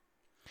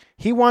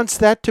 He wants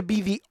that to be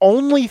the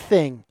only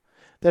thing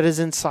that is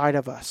inside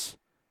of us.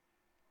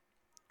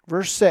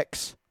 Verse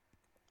 6.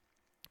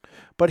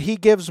 But He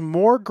gives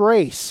more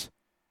grace.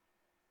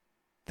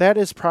 That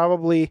is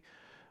probably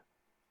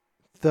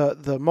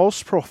the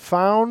most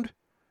profound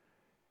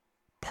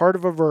part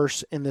of a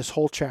verse in this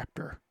whole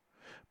chapter.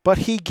 But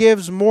He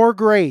gives more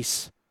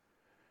grace.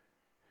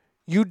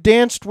 You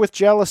danced with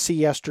jealousy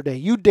yesterday.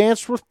 You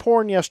danced with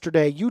porn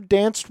yesterday. You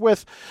danced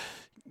with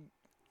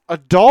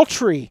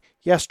adultery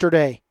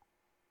yesterday.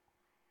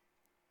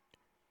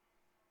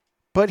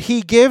 But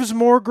He gives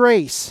more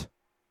grace.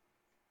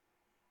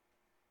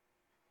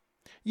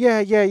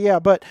 Yeah.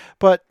 But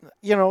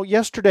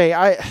yesterday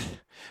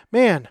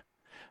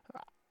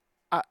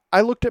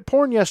I looked at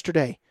porn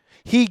yesterday.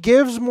 He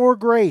gives more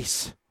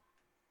grace.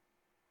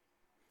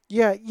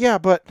 Yeah,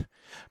 but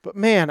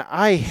man,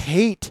 I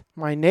hate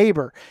my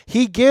neighbor.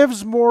 He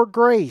gives more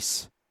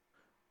grace.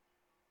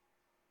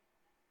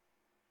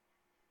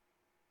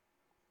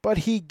 But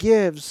He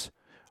gives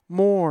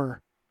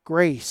more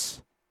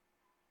grace.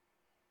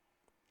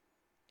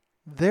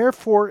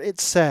 Therefore it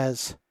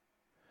says,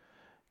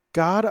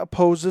 God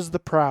opposes the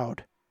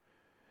proud,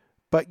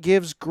 but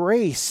gives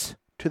grace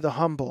to the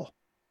humble.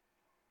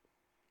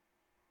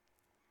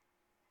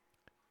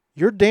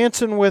 You're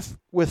dancing with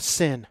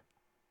sin.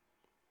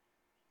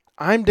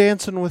 I'm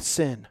dancing with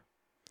sin.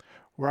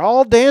 We're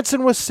all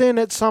dancing with sin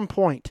at some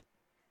point.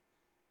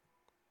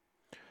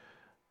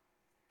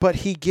 But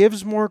He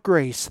gives more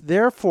grace.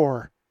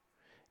 Therefore,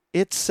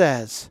 it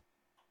says,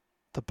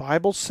 the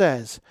Bible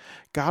says,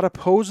 God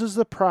opposes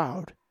the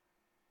proud,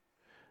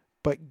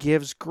 but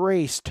gives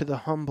grace to the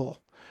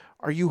humble.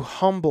 Are you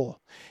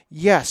humble?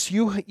 Yes,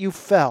 you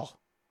fell.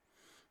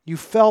 You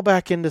fell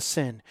back into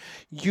sin.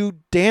 You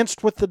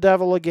danced with the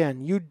devil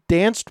again. You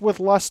danced with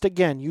lust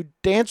again. You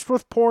danced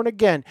with porn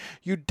again.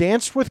 You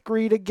danced with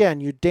greed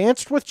again. You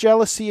danced with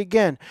jealousy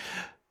again.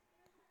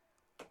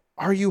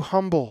 Are you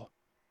humble?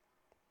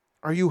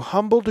 Are you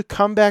humble to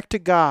come back to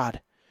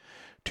God,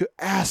 to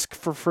ask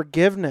for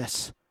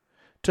forgiveness,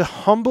 to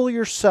humble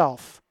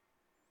yourself,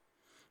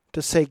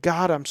 to say,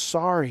 God, I'm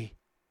sorry.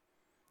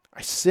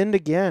 I sinned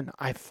again.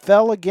 I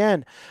fell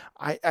again.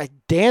 I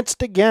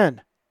danced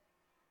again.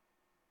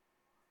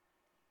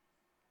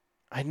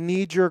 I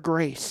need your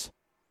grace.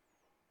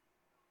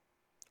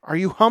 Are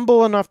you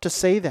humble enough to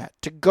say that,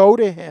 to go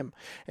to Him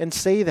and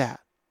say that?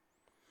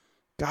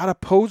 God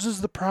opposes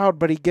the proud,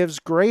 but He gives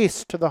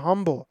grace to the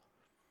humble.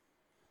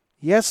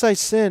 Yes, I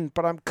sinned,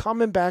 but I'm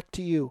coming back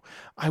to you.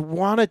 I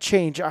want to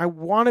change. I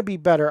want to be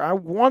better. I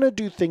want to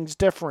do things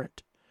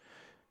different.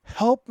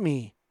 Help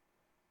me.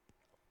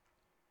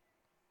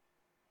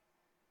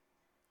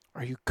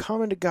 Are you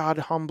coming to God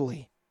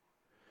humbly?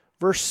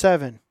 Verse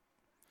 7.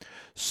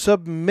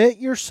 Submit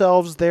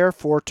yourselves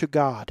therefore to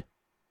God.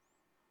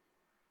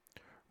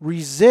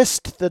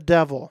 Resist the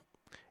devil,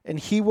 and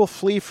he will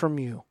flee from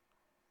you.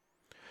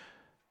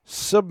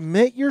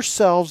 Submit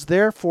yourselves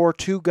therefore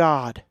to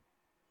God.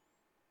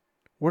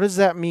 What does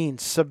that mean?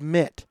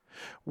 Submit.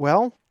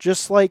 Well,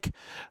 just like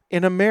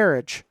in a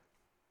marriage,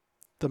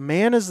 the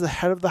man is the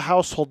head of the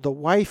household. The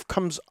wife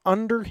comes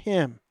under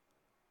him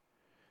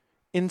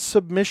in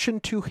submission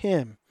to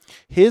him,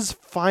 his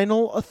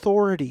final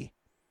authority.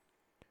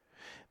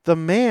 The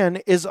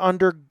man is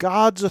under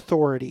God's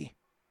authority.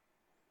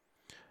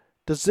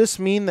 Does this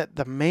mean that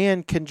the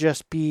man can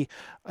just be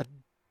a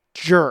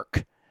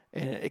jerk?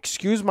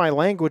 Excuse my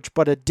language,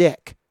 but a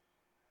dick?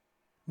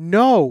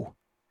 No.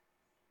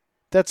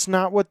 That's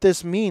not what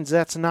this means.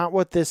 That's not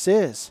what this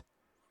is.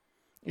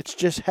 It's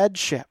just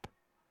headship.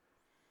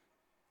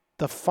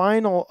 The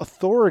final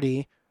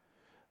authority,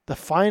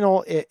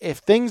 if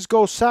things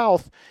go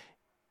south,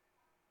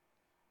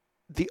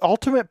 the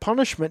ultimate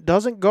punishment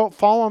doesn't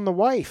fall on the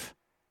wife.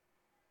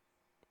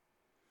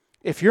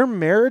 If your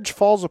marriage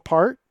falls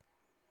apart,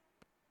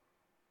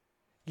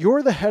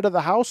 you're the head of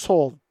the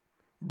household,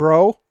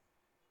 bro.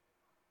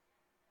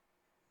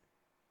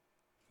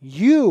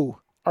 You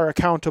are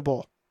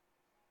accountable.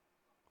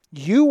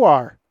 You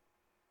are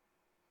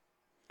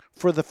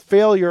for the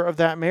failure of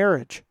that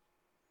marriage.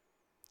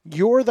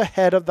 You're the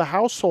head of the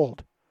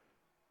household.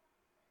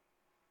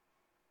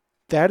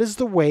 That is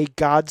the way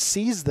God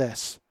sees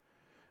this,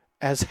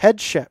 as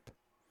headship.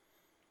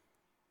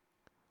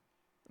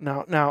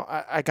 Now,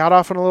 I got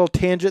off on a little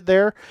tangent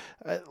there.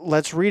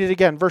 Let's read it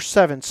again. Verse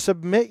 7,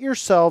 submit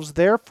yourselves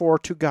therefore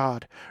to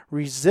God.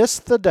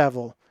 Resist the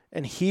devil,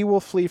 and he will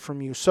flee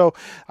from you. So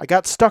I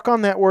got stuck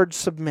on that word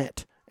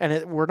submit.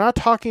 And we're not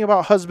talking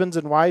about husbands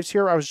and wives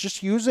here. I was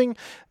just using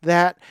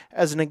that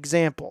as an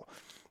example.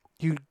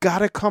 You got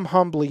to come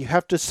humbly. You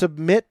have to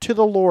submit to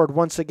the Lord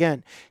once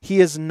again. He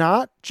is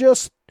not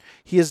just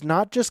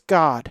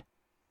God.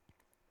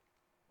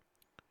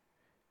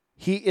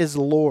 He is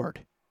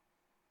Lord.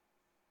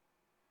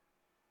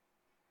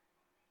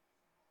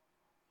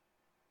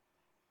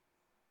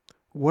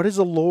 What is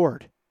a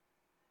lord?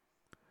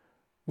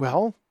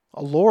 Well,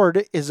 a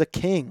lord is a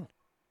king.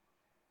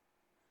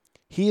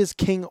 He is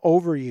king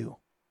over you.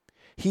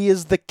 He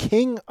is the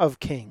King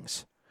of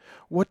Kings.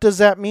 What does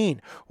that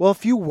mean? Well,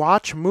 if you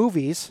watch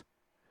movies,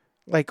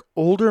 like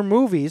older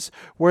movies,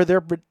 where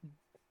they're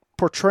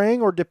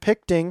portraying or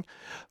depicting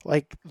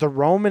like the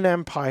Roman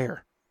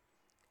Empire,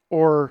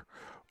 or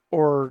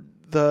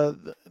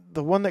the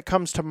one that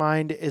comes to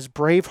mind is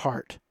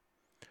Braveheart.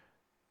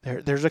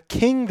 There's a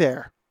king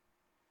there.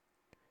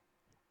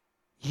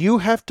 You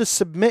have to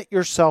submit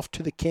yourself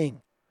to the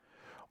king,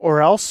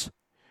 or else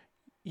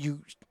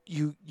you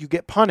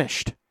get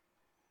punished.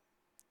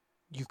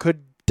 You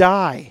could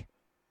die.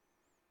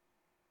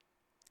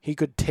 He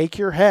could take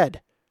your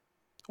head,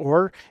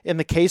 or in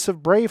the case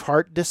of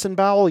Braveheart,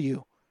 disembowel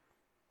you.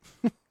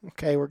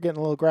 Okay, we're getting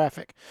a little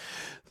graphic.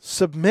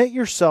 Submit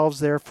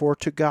yourselves, therefore,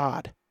 to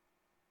God.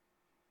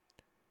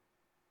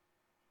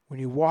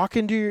 When you walk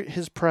into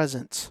his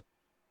presence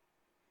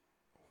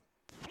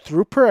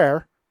through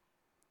prayer,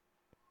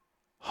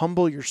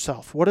 humble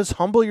yourself. What does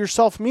humble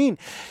yourself mean?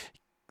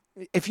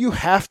 If you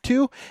have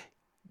to,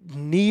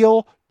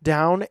 kneel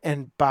down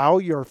and bow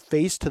your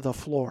face to the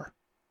floor.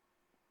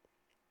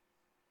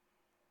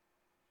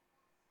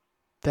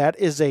 That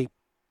is a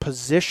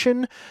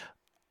position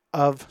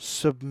of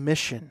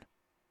submission.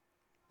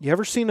 You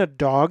ever seen a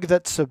dog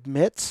that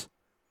submits?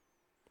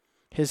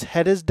 His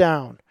head is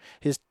down.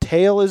 His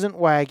tail isn't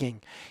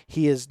wagging.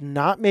 He is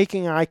not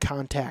making eye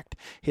contact.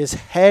 His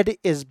head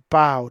is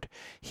bowed.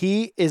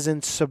 He is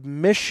in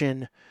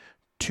submission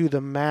to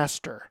the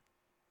master.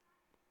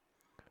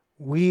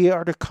 We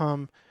are to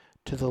come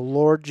to the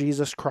Lord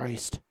Jesus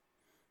Christ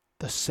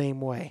the same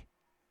way.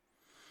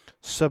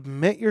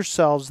 Submit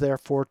yourselves,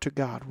 therefore, to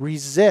God.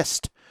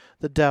 Resist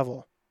the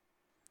devil.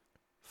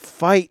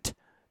 Fight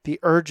the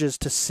urges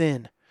to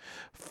sin.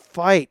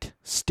 Fight.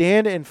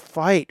 Stand and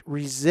fight.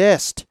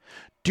 Resist.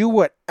 Do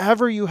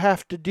whatever you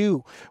have to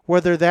do,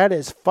 whether that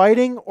is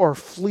fighting or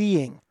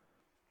fleeing.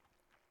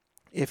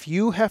 If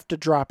you have to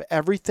drop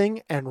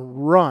everything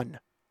and run,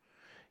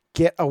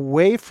 get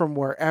away from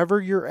wherever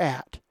you're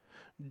at,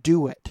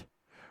 do it.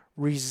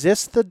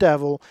 Resist the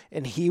devil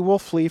and he will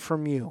flee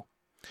from you.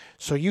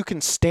 So you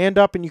can stand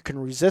up and you can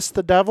resist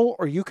the devil,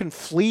 or you can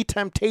flee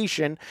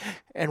temptation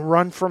and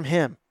run from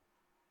him.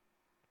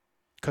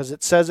 Because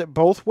it says it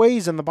both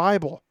ways in the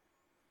Bible.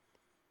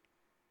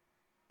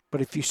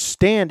 But if you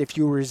stand, if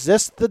you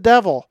resist the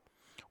devil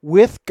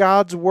with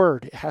God's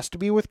word, it has to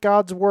be with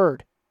God's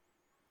word,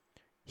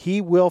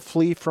 he will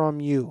flee from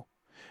you,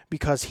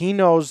 because he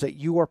knows that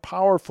you are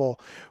powerful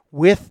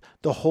with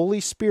the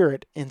Holy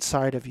Spirit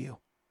inside of you.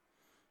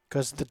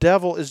 Because the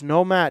devil is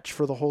no match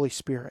for the Holy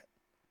Spirit.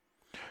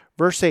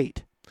 Verse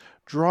 8,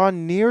 draw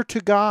near to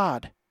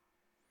God,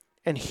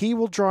 and he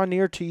will draw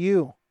near to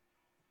you.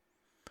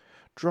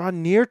 Draw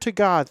near to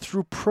God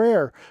through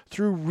prayer,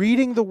 through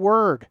reading the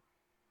word.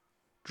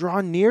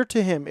 Draw near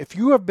to him. If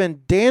you have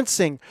been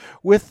dancing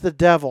with the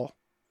devil,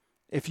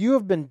 if you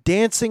have been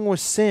dancing with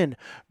sin,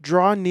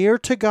 draw near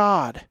to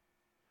God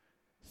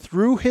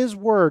through his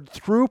word,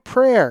 through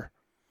prayer,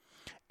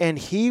 and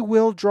he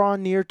will draw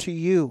near to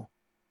you.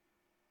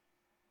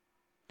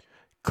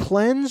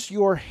 Cleanse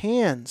your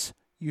hands,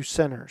 you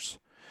sinners.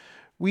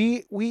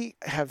 We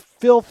have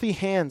filthy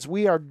hands.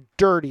 We are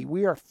dirty.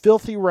 We are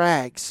filthy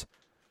rags.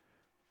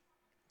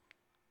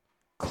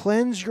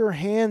 Cleanse your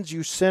hands,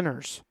 you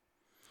sinners,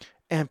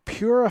 and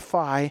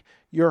purify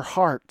your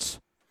hearts,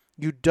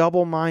 you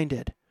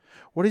double-minded.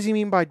 What does he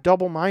mean by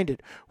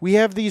double-minded? We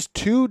have these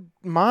two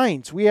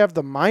minds. We have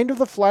the mind of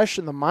the flesh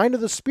and the mind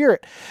of the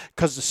spirit,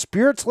 because the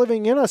spirit's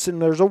living in us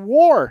and there's a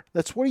war.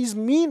 That's what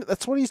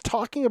That's what he's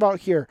talking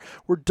about here.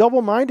 We're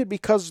double-minded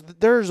because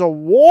there's a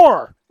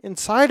war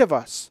inside of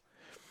us.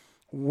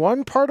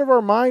 One part of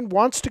our mind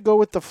wants to go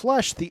with the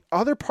flesh. The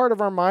other part of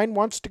our mind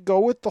wants to go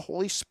with the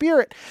Holy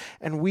Spirit.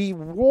 And we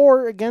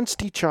war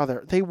against each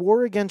other. They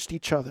war against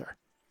each other.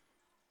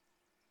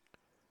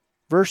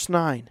 Verse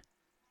 9.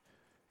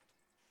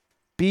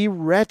 Be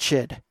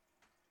wretched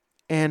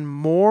and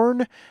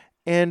mourn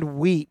and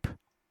weep.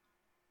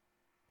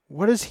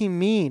 What does he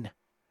mean?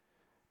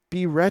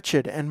 Be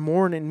wretched and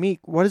mourn and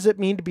weep. What does it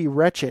mean to be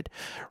wretched?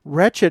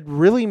 Wretched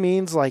really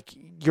means like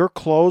your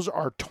clothes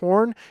are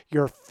torn,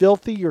 you're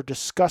filthy, you're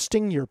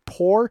disgusting, you're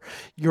poor,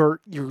 you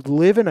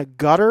live in a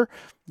gutter.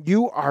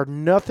 You are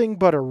nothing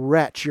but a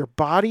wretch. Your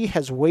body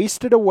has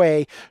wasted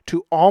away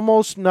to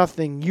almost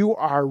nothing. You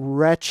are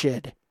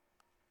wretched.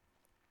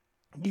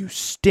 You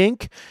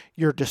stink,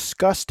 you're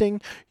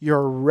disgusting,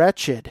 you're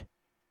wretched.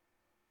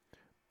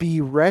 Be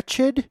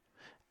wretched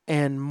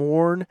and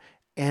mourn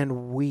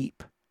and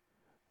weep.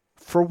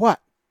 For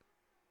what?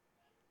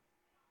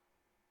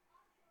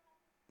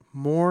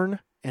 Mourn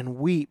and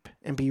weep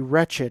and be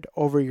wretched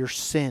over your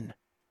sin.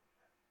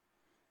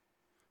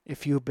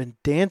 If you've been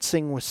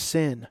dancing with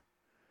sin,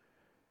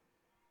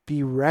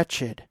 be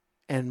wretched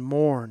and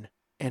mourn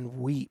and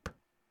weep.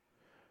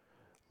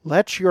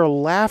 Let your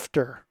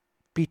laughter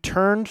be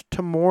turned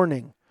to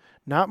mourning.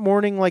 Not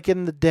mourning like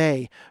in the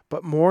day,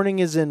 but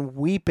mourning as in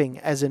weeping,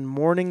 as in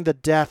mourning the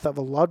death of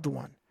a loved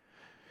one.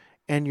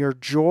 And your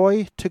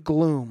joy to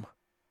gloom.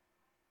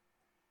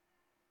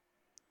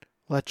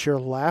 Let your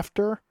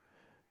laughter,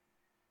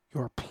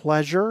 your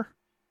pleasure,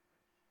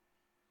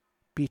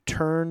 be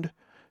turned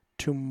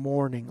to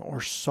mourning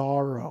or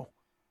sorrow,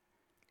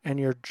 and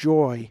your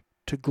joy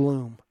to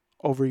gloom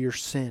over your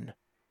sin.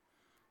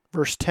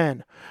 Verse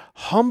 10,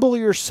 humble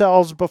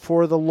yourselves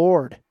before the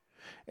Lord,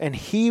 and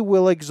he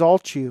will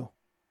exalt you.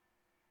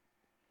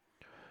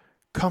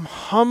 Come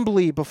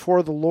humbly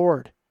before the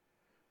Lord.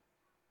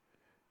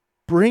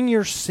 Bring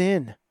your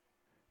sin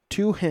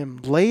to him.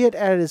 Lay it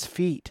at his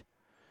feet.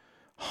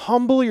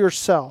 Humble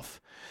yourself.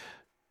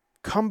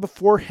 Come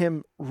before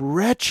him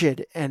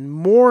wretched and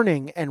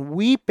mourning and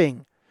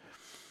weeping.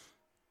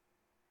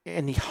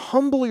 And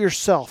humble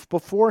yourself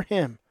before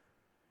him.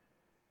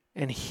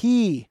 And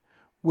he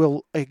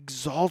will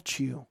exalt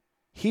you.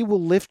 He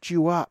will lift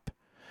you up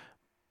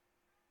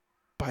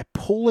by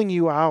pulling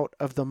you out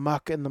of the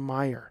muck and the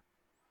mire.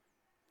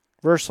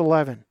 Verse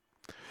 11.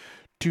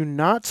 Do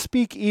not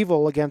speak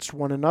evil against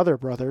one another,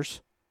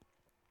 brothers.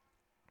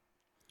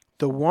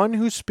 The one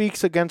who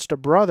speaks against a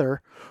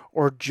brother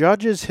or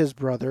judges his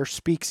brother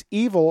speaks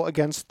evil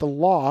against the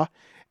law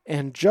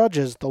and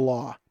judges the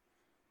law.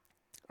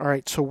 All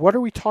right, so what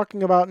are we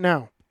talking about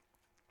now?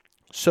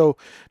 So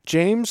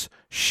James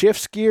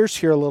shifts gears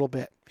here a little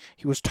bit.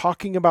 He was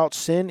talking about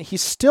sin.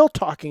 He's still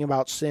talking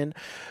about sin,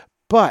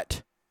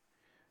 but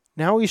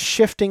now he's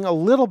shifting a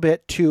little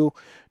bit to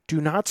do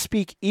not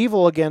speak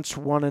evil against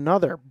one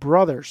another,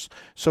 brothers.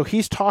 So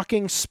he's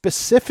talking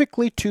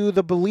specifically to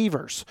the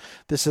believers.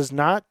 This is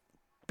not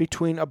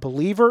between a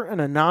believer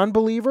and a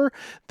non-believer.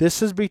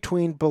 This is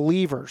between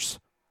believers,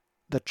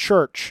 the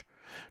church.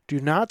 Do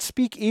not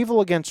speak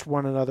evil against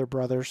one another,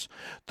 brothers.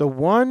 The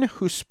one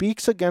who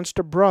speaks against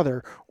a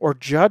brother or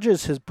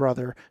judges his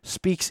brother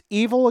speaks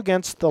evil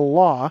against the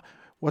law.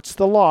 What's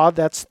the law?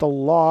 That's the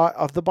law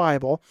of the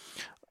Bible.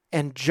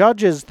 And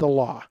judges the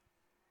law.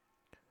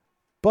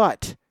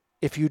 But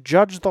if you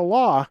judge the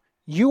law,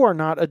 you are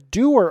not a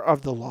doer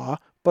of the law,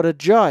 but a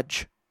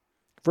judge.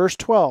 Verse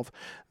 12,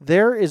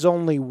 there is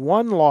only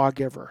one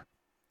lawgiver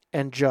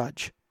and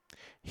judge,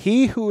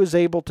 he who is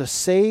able to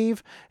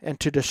save and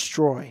to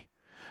destroy.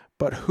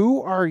 But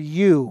who are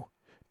you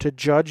to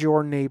judge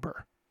your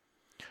neighbor?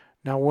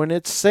 Now, when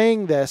it's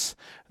saying this,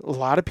 a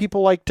lot of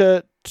people like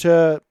to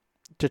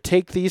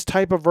take these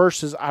type of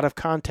verses out of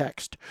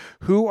context.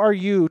 Who are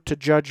you to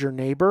judge your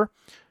neighbor?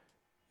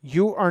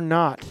 You are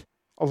not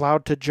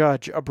allowed to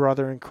judge a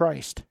brother in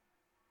Christ.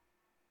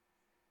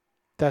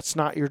 That's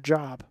not your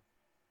job.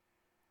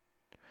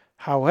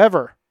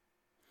 However,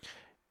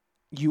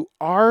 you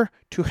are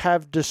to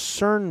have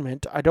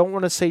discernment. I don't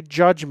want to say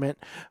judgment,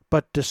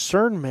 but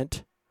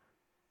discernment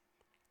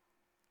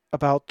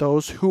about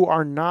those who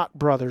are not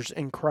brothers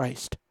in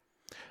Christ.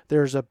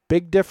 There's a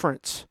big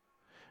difference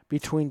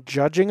between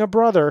judging a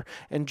brother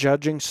and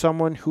judging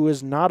someone who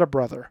is not a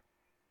brother.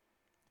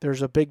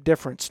 There's a big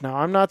difference. Now,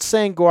 I'm not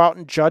saying go out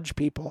and judge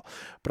people,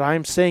 but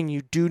I'm saying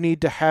you do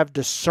need to have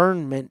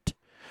discernment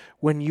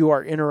when you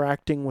are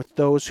interacting with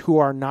those who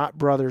are not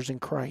brothers in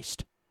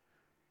Christ.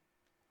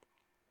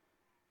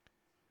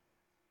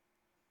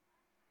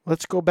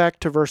 Let's go back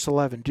to verse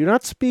 11. Do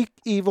not speak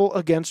evil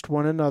against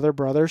one another,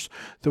 brothers.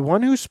 The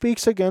one who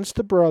speaks against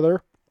the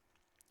brother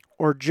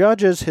or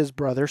judges his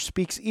brother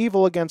speaks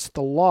evil against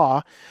the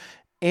law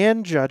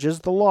and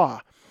judges the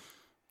law.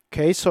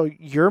 Okay, so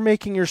you're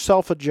making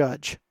yourself a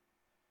judge.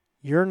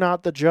 You're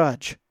not the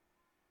judge.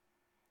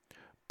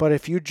 But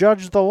if you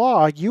judge the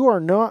law, you are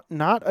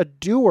not a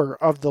doer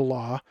of the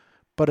law,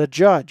 but a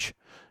judge.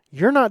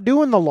 You're not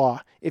doing the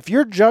law. If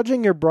you're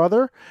judging your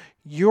brother,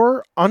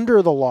 you're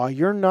under the law.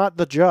 You're not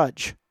the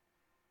judge.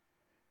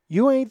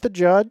 You ain't the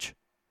judge.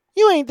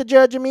 You ain't the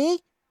judge of me.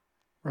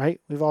 Right?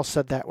 We've all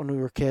said that when we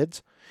were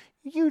kids.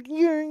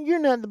 You're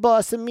not the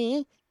boss of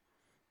me.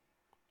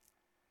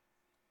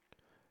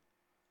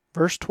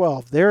 Verse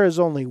 12, there is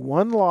only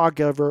one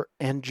lawgiver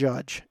and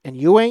judge, and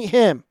you ain't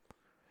him.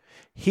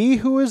 He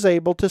who is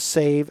able to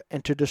save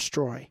and to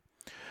destroy.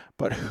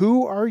 But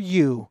who are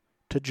you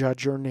to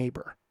judge your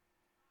neighbor?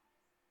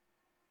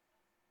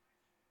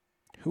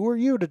 Who are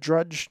you to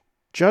judge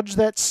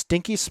that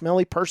stinky,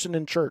 smelly person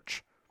in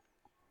church?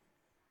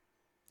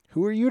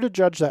 Who are you to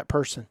judge that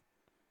person?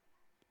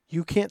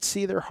 You can't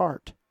see their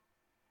heart.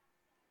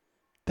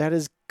 That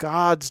is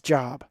God's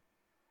job.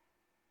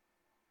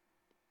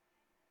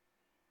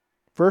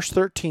 Verse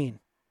 13.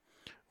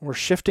 We're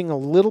shifting a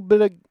little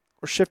bit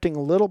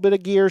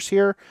of gears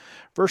here.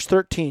 Verse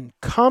 13.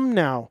 Come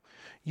now,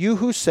 you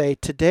who say,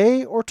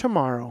 today or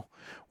tomorrow,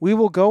 we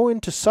will go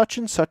into such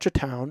and such a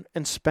town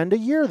and spend a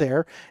year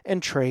there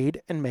and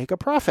trade and make a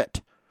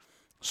profit.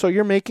 So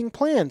you're making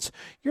plans.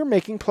 You're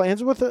making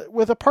plans with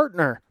a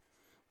partner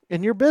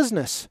in your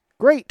business.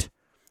 Great.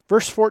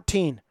 Verse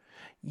 14.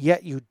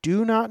 Yet you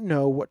do not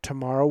know what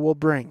tomorrow will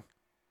bring.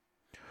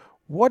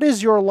 What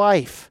is your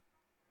life?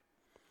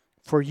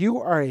 For you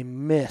are a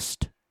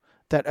mist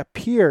that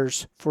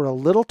appears for a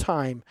little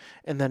time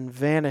and then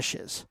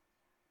vanishes.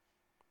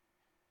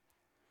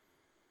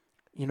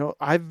 You know,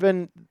 I've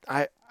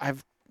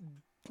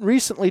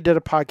recently did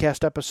a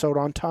podcast episode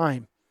on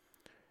time.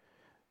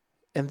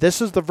 And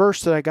this is the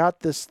verse that I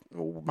got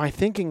my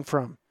thinking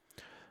from.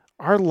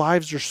 Our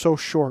lives are so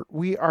short.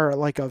 We are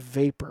like a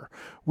vapor.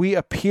 We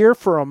appear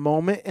for a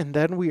moment and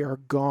then we are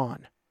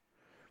gone.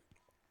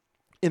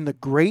 In the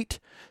great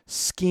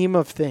scheme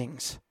of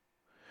things,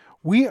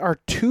 we are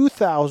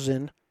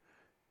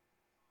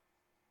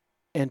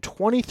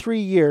 2,023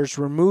 years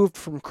removed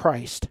from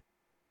Christ.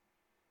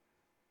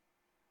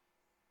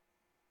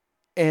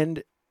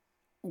 And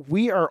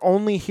we are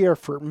only here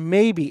for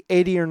maybe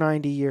 80 or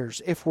 90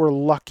 years, if we're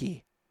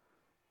lucky.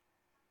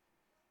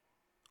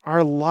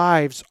 Our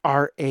lives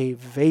are a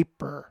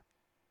vapor.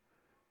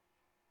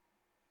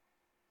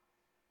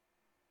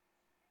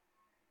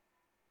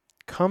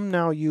 Come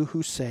now, you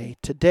who say,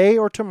 today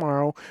or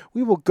tomorrow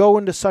we will go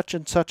into such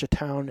and such a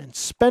town and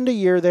spend a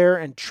year there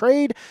and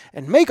trade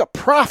and make a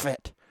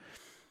profit.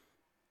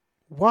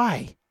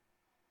 Why?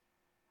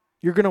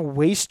 You're going to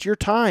waste your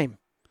time.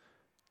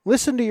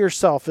 Listen to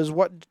yourself is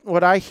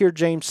what I hear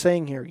James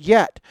saying here.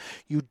 Yet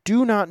you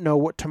do not know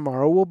what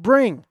tomorrow will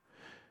bring.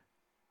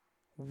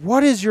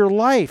 What is your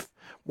life?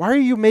 Why are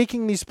you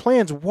making these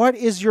plans? What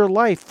is your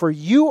life? For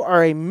you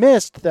are a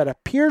mist that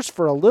appears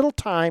for a little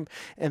time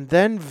and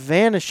then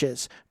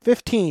vanishes.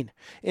 15.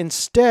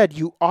 Instead,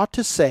 you ought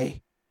to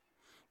say,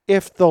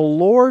 if the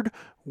Lord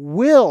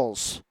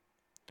wills,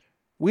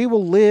 we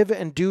will live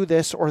and do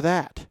this or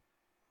that.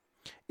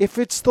 If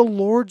it's the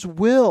Lord's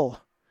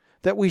will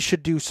that we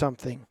should do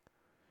something,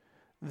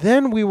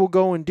 then we will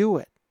go and do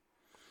it.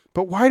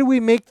 But why do we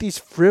make these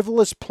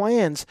frivolous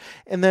plans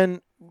and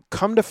then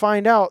come to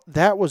find out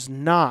that was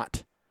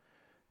not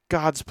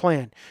God's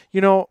plan?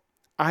 You know,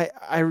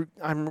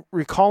 I'm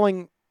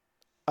recalling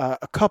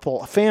a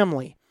couple, a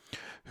family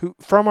who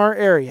from our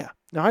area.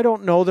 Now, I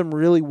don't know them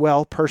really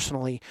well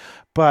personally,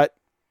 but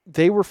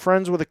they were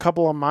friends with a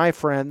couple of my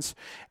friends,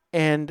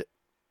 and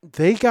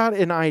they got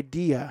an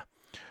idea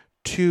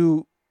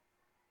to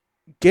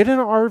get an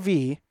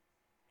RV,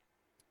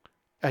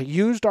 a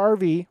used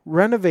RV,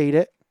 renovate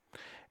it,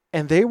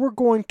 and they were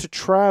going to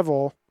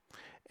travel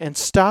and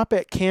stop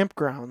at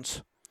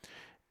campgrounds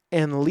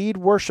and lead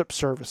worship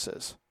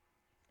services.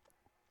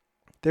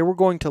 They were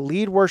going to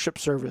lead worship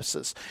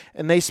services,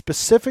 and they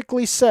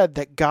specifically said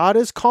that God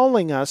is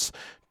calling us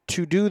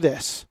to do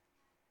this.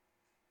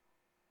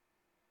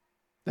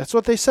 That's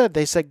what they said.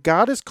 They said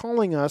God is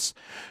calling us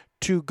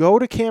to go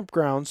to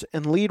campgrounds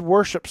and lead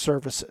worship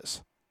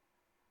services.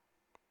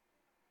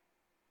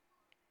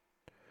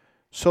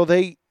 So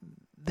they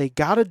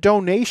got a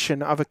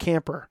donation of a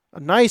camper, a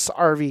nice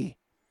RV,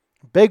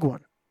 a big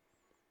one.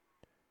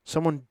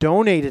 Someone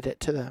donated it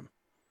to them.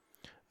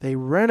 They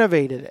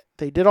renovated it.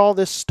 They did all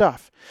this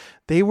stuff.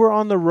 They were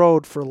on the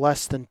road for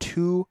less than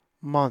 2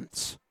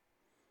 months.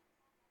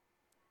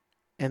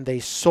 And they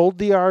sold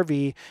the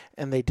RV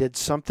and they did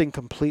something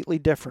completely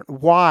different.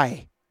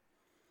 Why?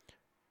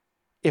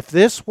 If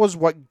this was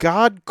what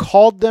God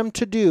called them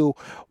to do,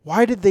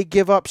 why did they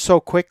give up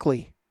so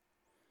quickly?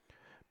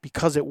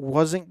 Because it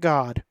wasn't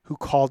God who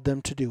called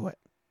them to do it.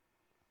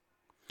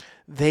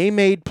 They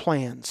made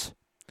plans.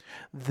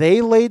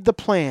 They laid the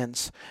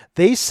plans.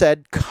 They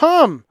said,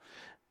 come,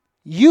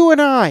 you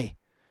and I,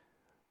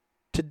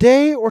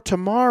 today or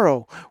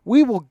tomorrow,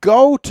 we will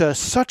go to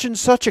such and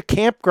such a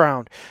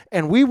campground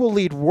and we will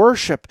lead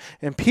worship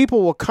and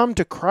people will come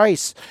to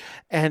Christ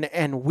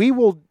and we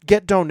will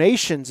get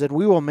donations and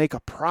we will make a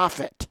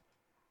profit.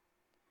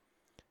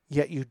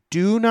 Yet you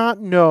do not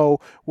know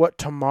what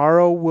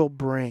tomorrow will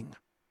bring.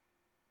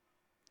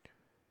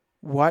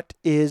 What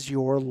is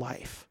your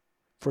life?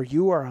 For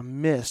you are a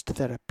mist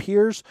that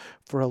appears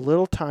for a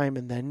little time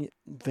and then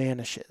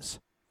vanishes.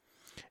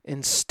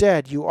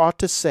 Instead, you ought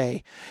to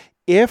say,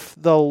 if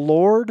the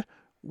Lord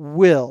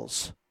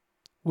wills,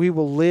 we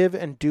will live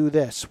and do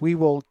this. We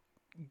will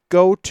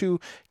go to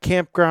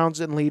campgrounds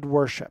and lead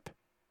worship.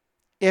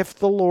 if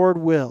the Lord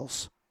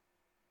wills.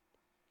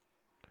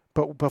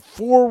 But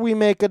before we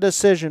make a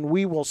decision,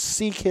 we will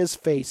seek his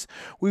face.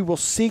 We will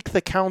seek the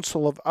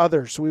counsel of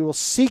others. We will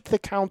seek the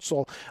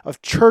counsel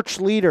of church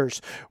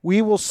leaders.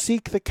 We will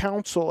seek the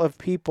counsel of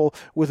people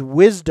with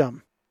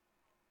wisdom.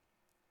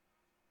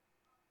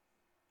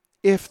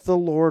 If the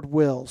Lord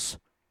wills.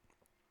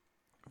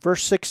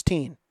 Verse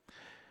 16.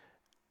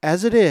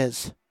 As it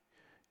is,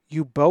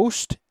 you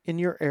boast in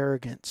your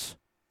arrogance.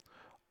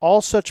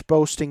 All such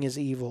boasting is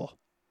evil.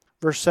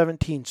 Verse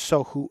 17,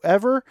 so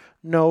whoever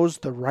knows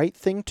the right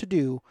thing to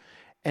do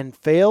and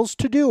fails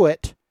to do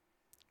it,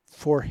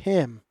 for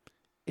him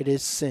it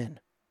is sin.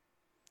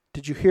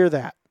 Did you hear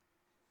that?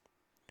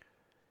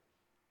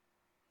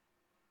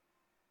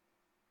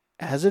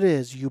 As it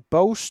is, you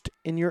boast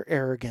in your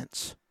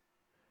arrogance.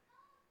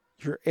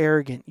 You're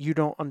arrogant. You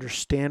don't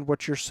understand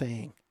what you're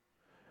saying.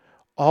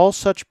 All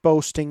such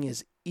boasting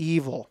is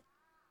evil.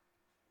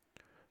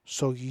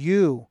 So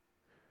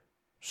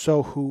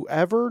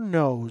whoever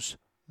knows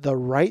the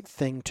right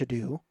thing to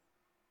do.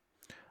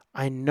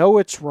 I know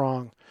it's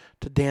wrong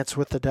to dance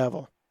with the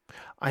devil.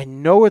 I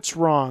know it's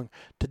wrong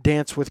to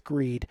dance with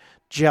greed,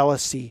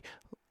 jealousy,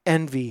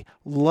 envy,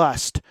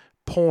 lust,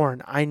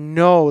 porn. I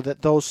know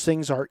that those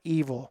things are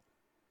evil.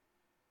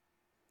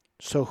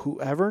 So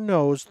whoever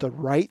knows the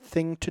right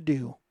thing to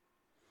do,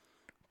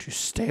 to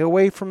stay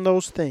away from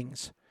those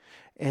things,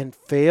 and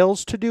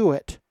fails to do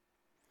it,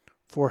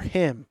 for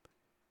him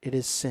it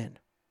is sin.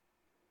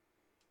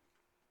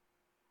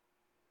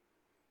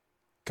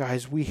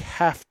 Guys, we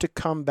have to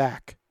come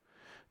back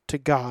to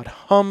God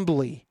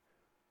humbly,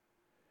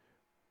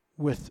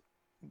 with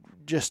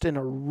just in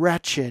a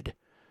wretched,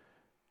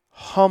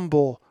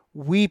 humble,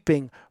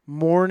 weeping,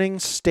 mourning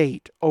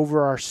state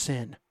over our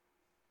sin.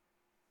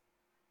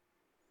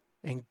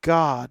 And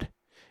God,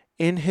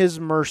 in his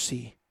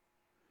mercy,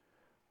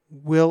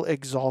 will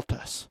exalt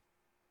us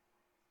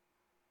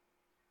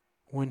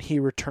when he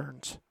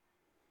returns.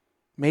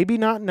 Maybe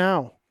not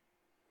now.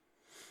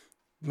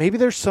 Maybe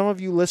there's some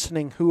of you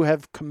listening who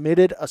have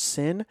committed a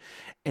sin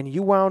and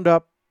you wound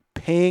up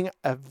paying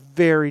a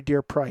very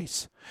dear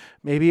price.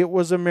 Maybe it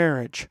was a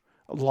marriage,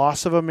 a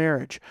loss of a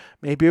marriage.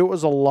 Maybe it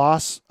was a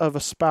loss of a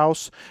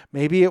spouse.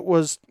 Maybe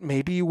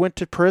you went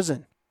to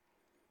prison.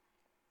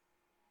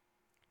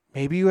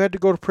 Maybe you had to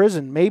go to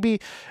prison. Maybe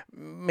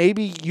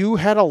you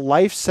had a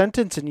life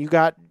sentence and you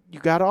got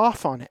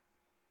off on it.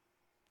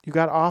 You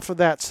got off of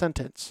that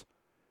sentence.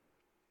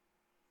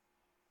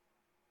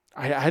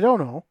 I don't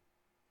know.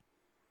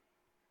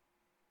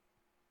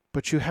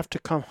 But you have to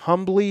come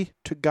humbly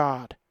to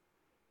God.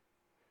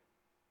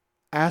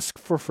 Ask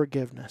for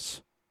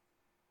forgiveness.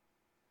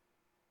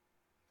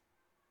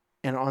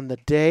 And on the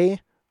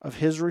day of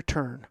his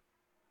return,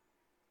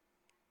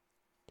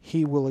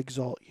 he will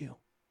exalt you.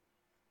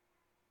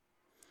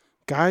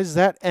 Guys,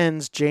 that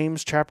ends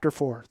James chapter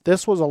 4.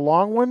 This was a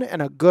long one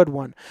and a good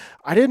one.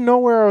 I didn't know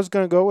where I was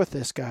going to go with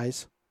this,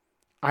 guys.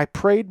 I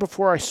prayed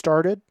before I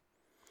started,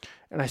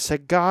 and I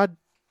said, God,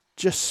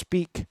 just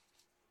speak.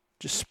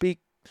 Just speak.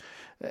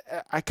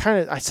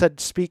 I said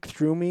speak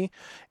through me,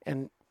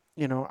 and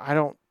I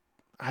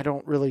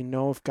don't really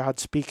know if God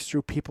speaks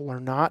through people or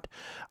not.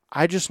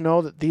 I just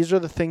know that these are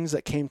the things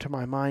that came to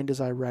my mind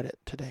as I read it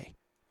today.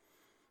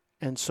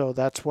 And so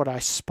that's what I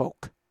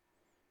spoke.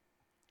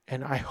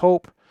 And I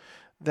hope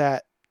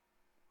that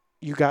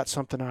you got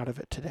something out of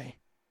it today.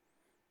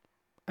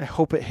 I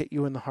hope it hit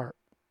you in the heart.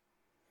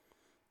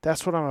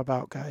 That's what I'm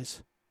about,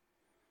 guys.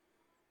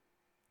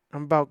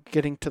 I'm about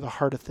getting to the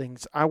heart of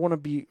things. I want to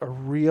be a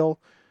real,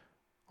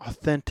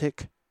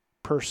 authentic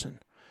person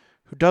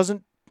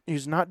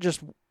who's not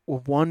just a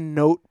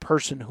one-note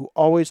person who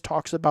always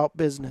talks about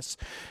business,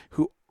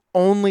 who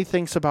only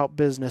thinks about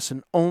business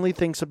and only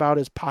thinks about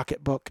his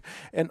pocketbook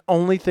and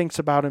only thinks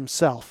about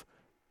himself.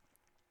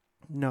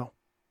 No.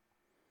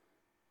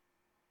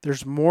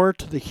 There's more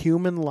to the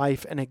human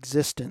life and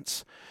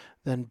existence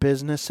than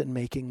business and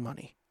making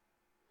money.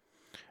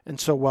 And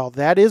so while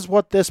that is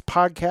what this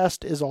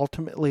podcast is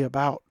ultimately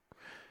about,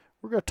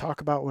 we're going to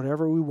talk about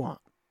whatever we want.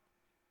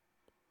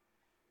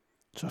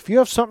 So if you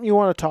have something you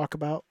want to talk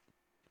about,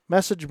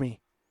 message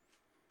me.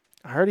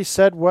 I already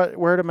said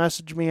where to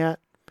message me at.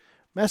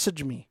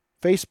 Message me.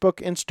 Facebook,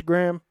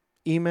 Instagram,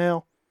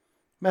 email.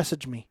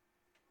 Message me.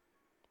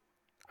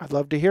 I'd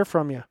love to hear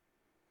from you.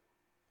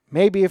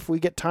 Maybe if we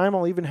get time,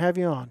 I'll even have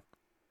you on.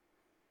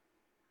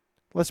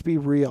 Let's be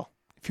real.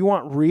 If you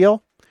want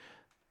real,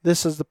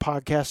 this is the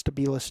podcast to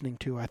be listening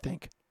to, I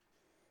think.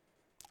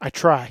 I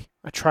try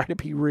to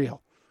be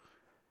real.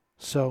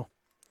 So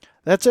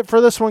that's it for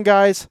this one,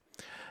 guys.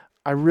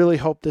 I really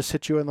hope this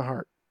hit you in the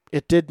heart.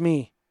 It did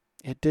me.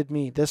 It did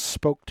me. This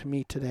spoke to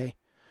me today.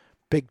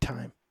 Big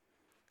time.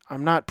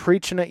 I'm not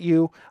preaching at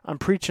you. I'm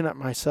preaching at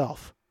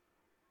myself.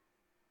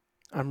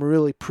 I'm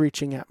really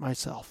preaching at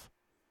myself.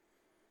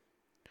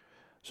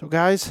 So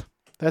guys,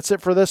 that's it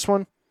for this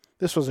one.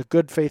 This was a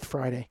good Faith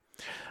Friday.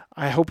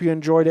 I hope you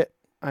enjoyed it.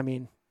 I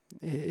mean,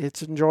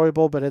 it's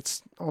enjoyable, but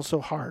it's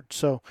also hard.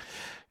 So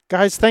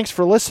guys, thanks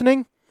for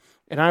listening,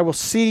 and I will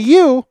see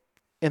you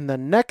in the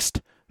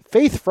next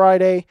Faith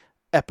Friday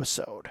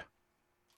episode.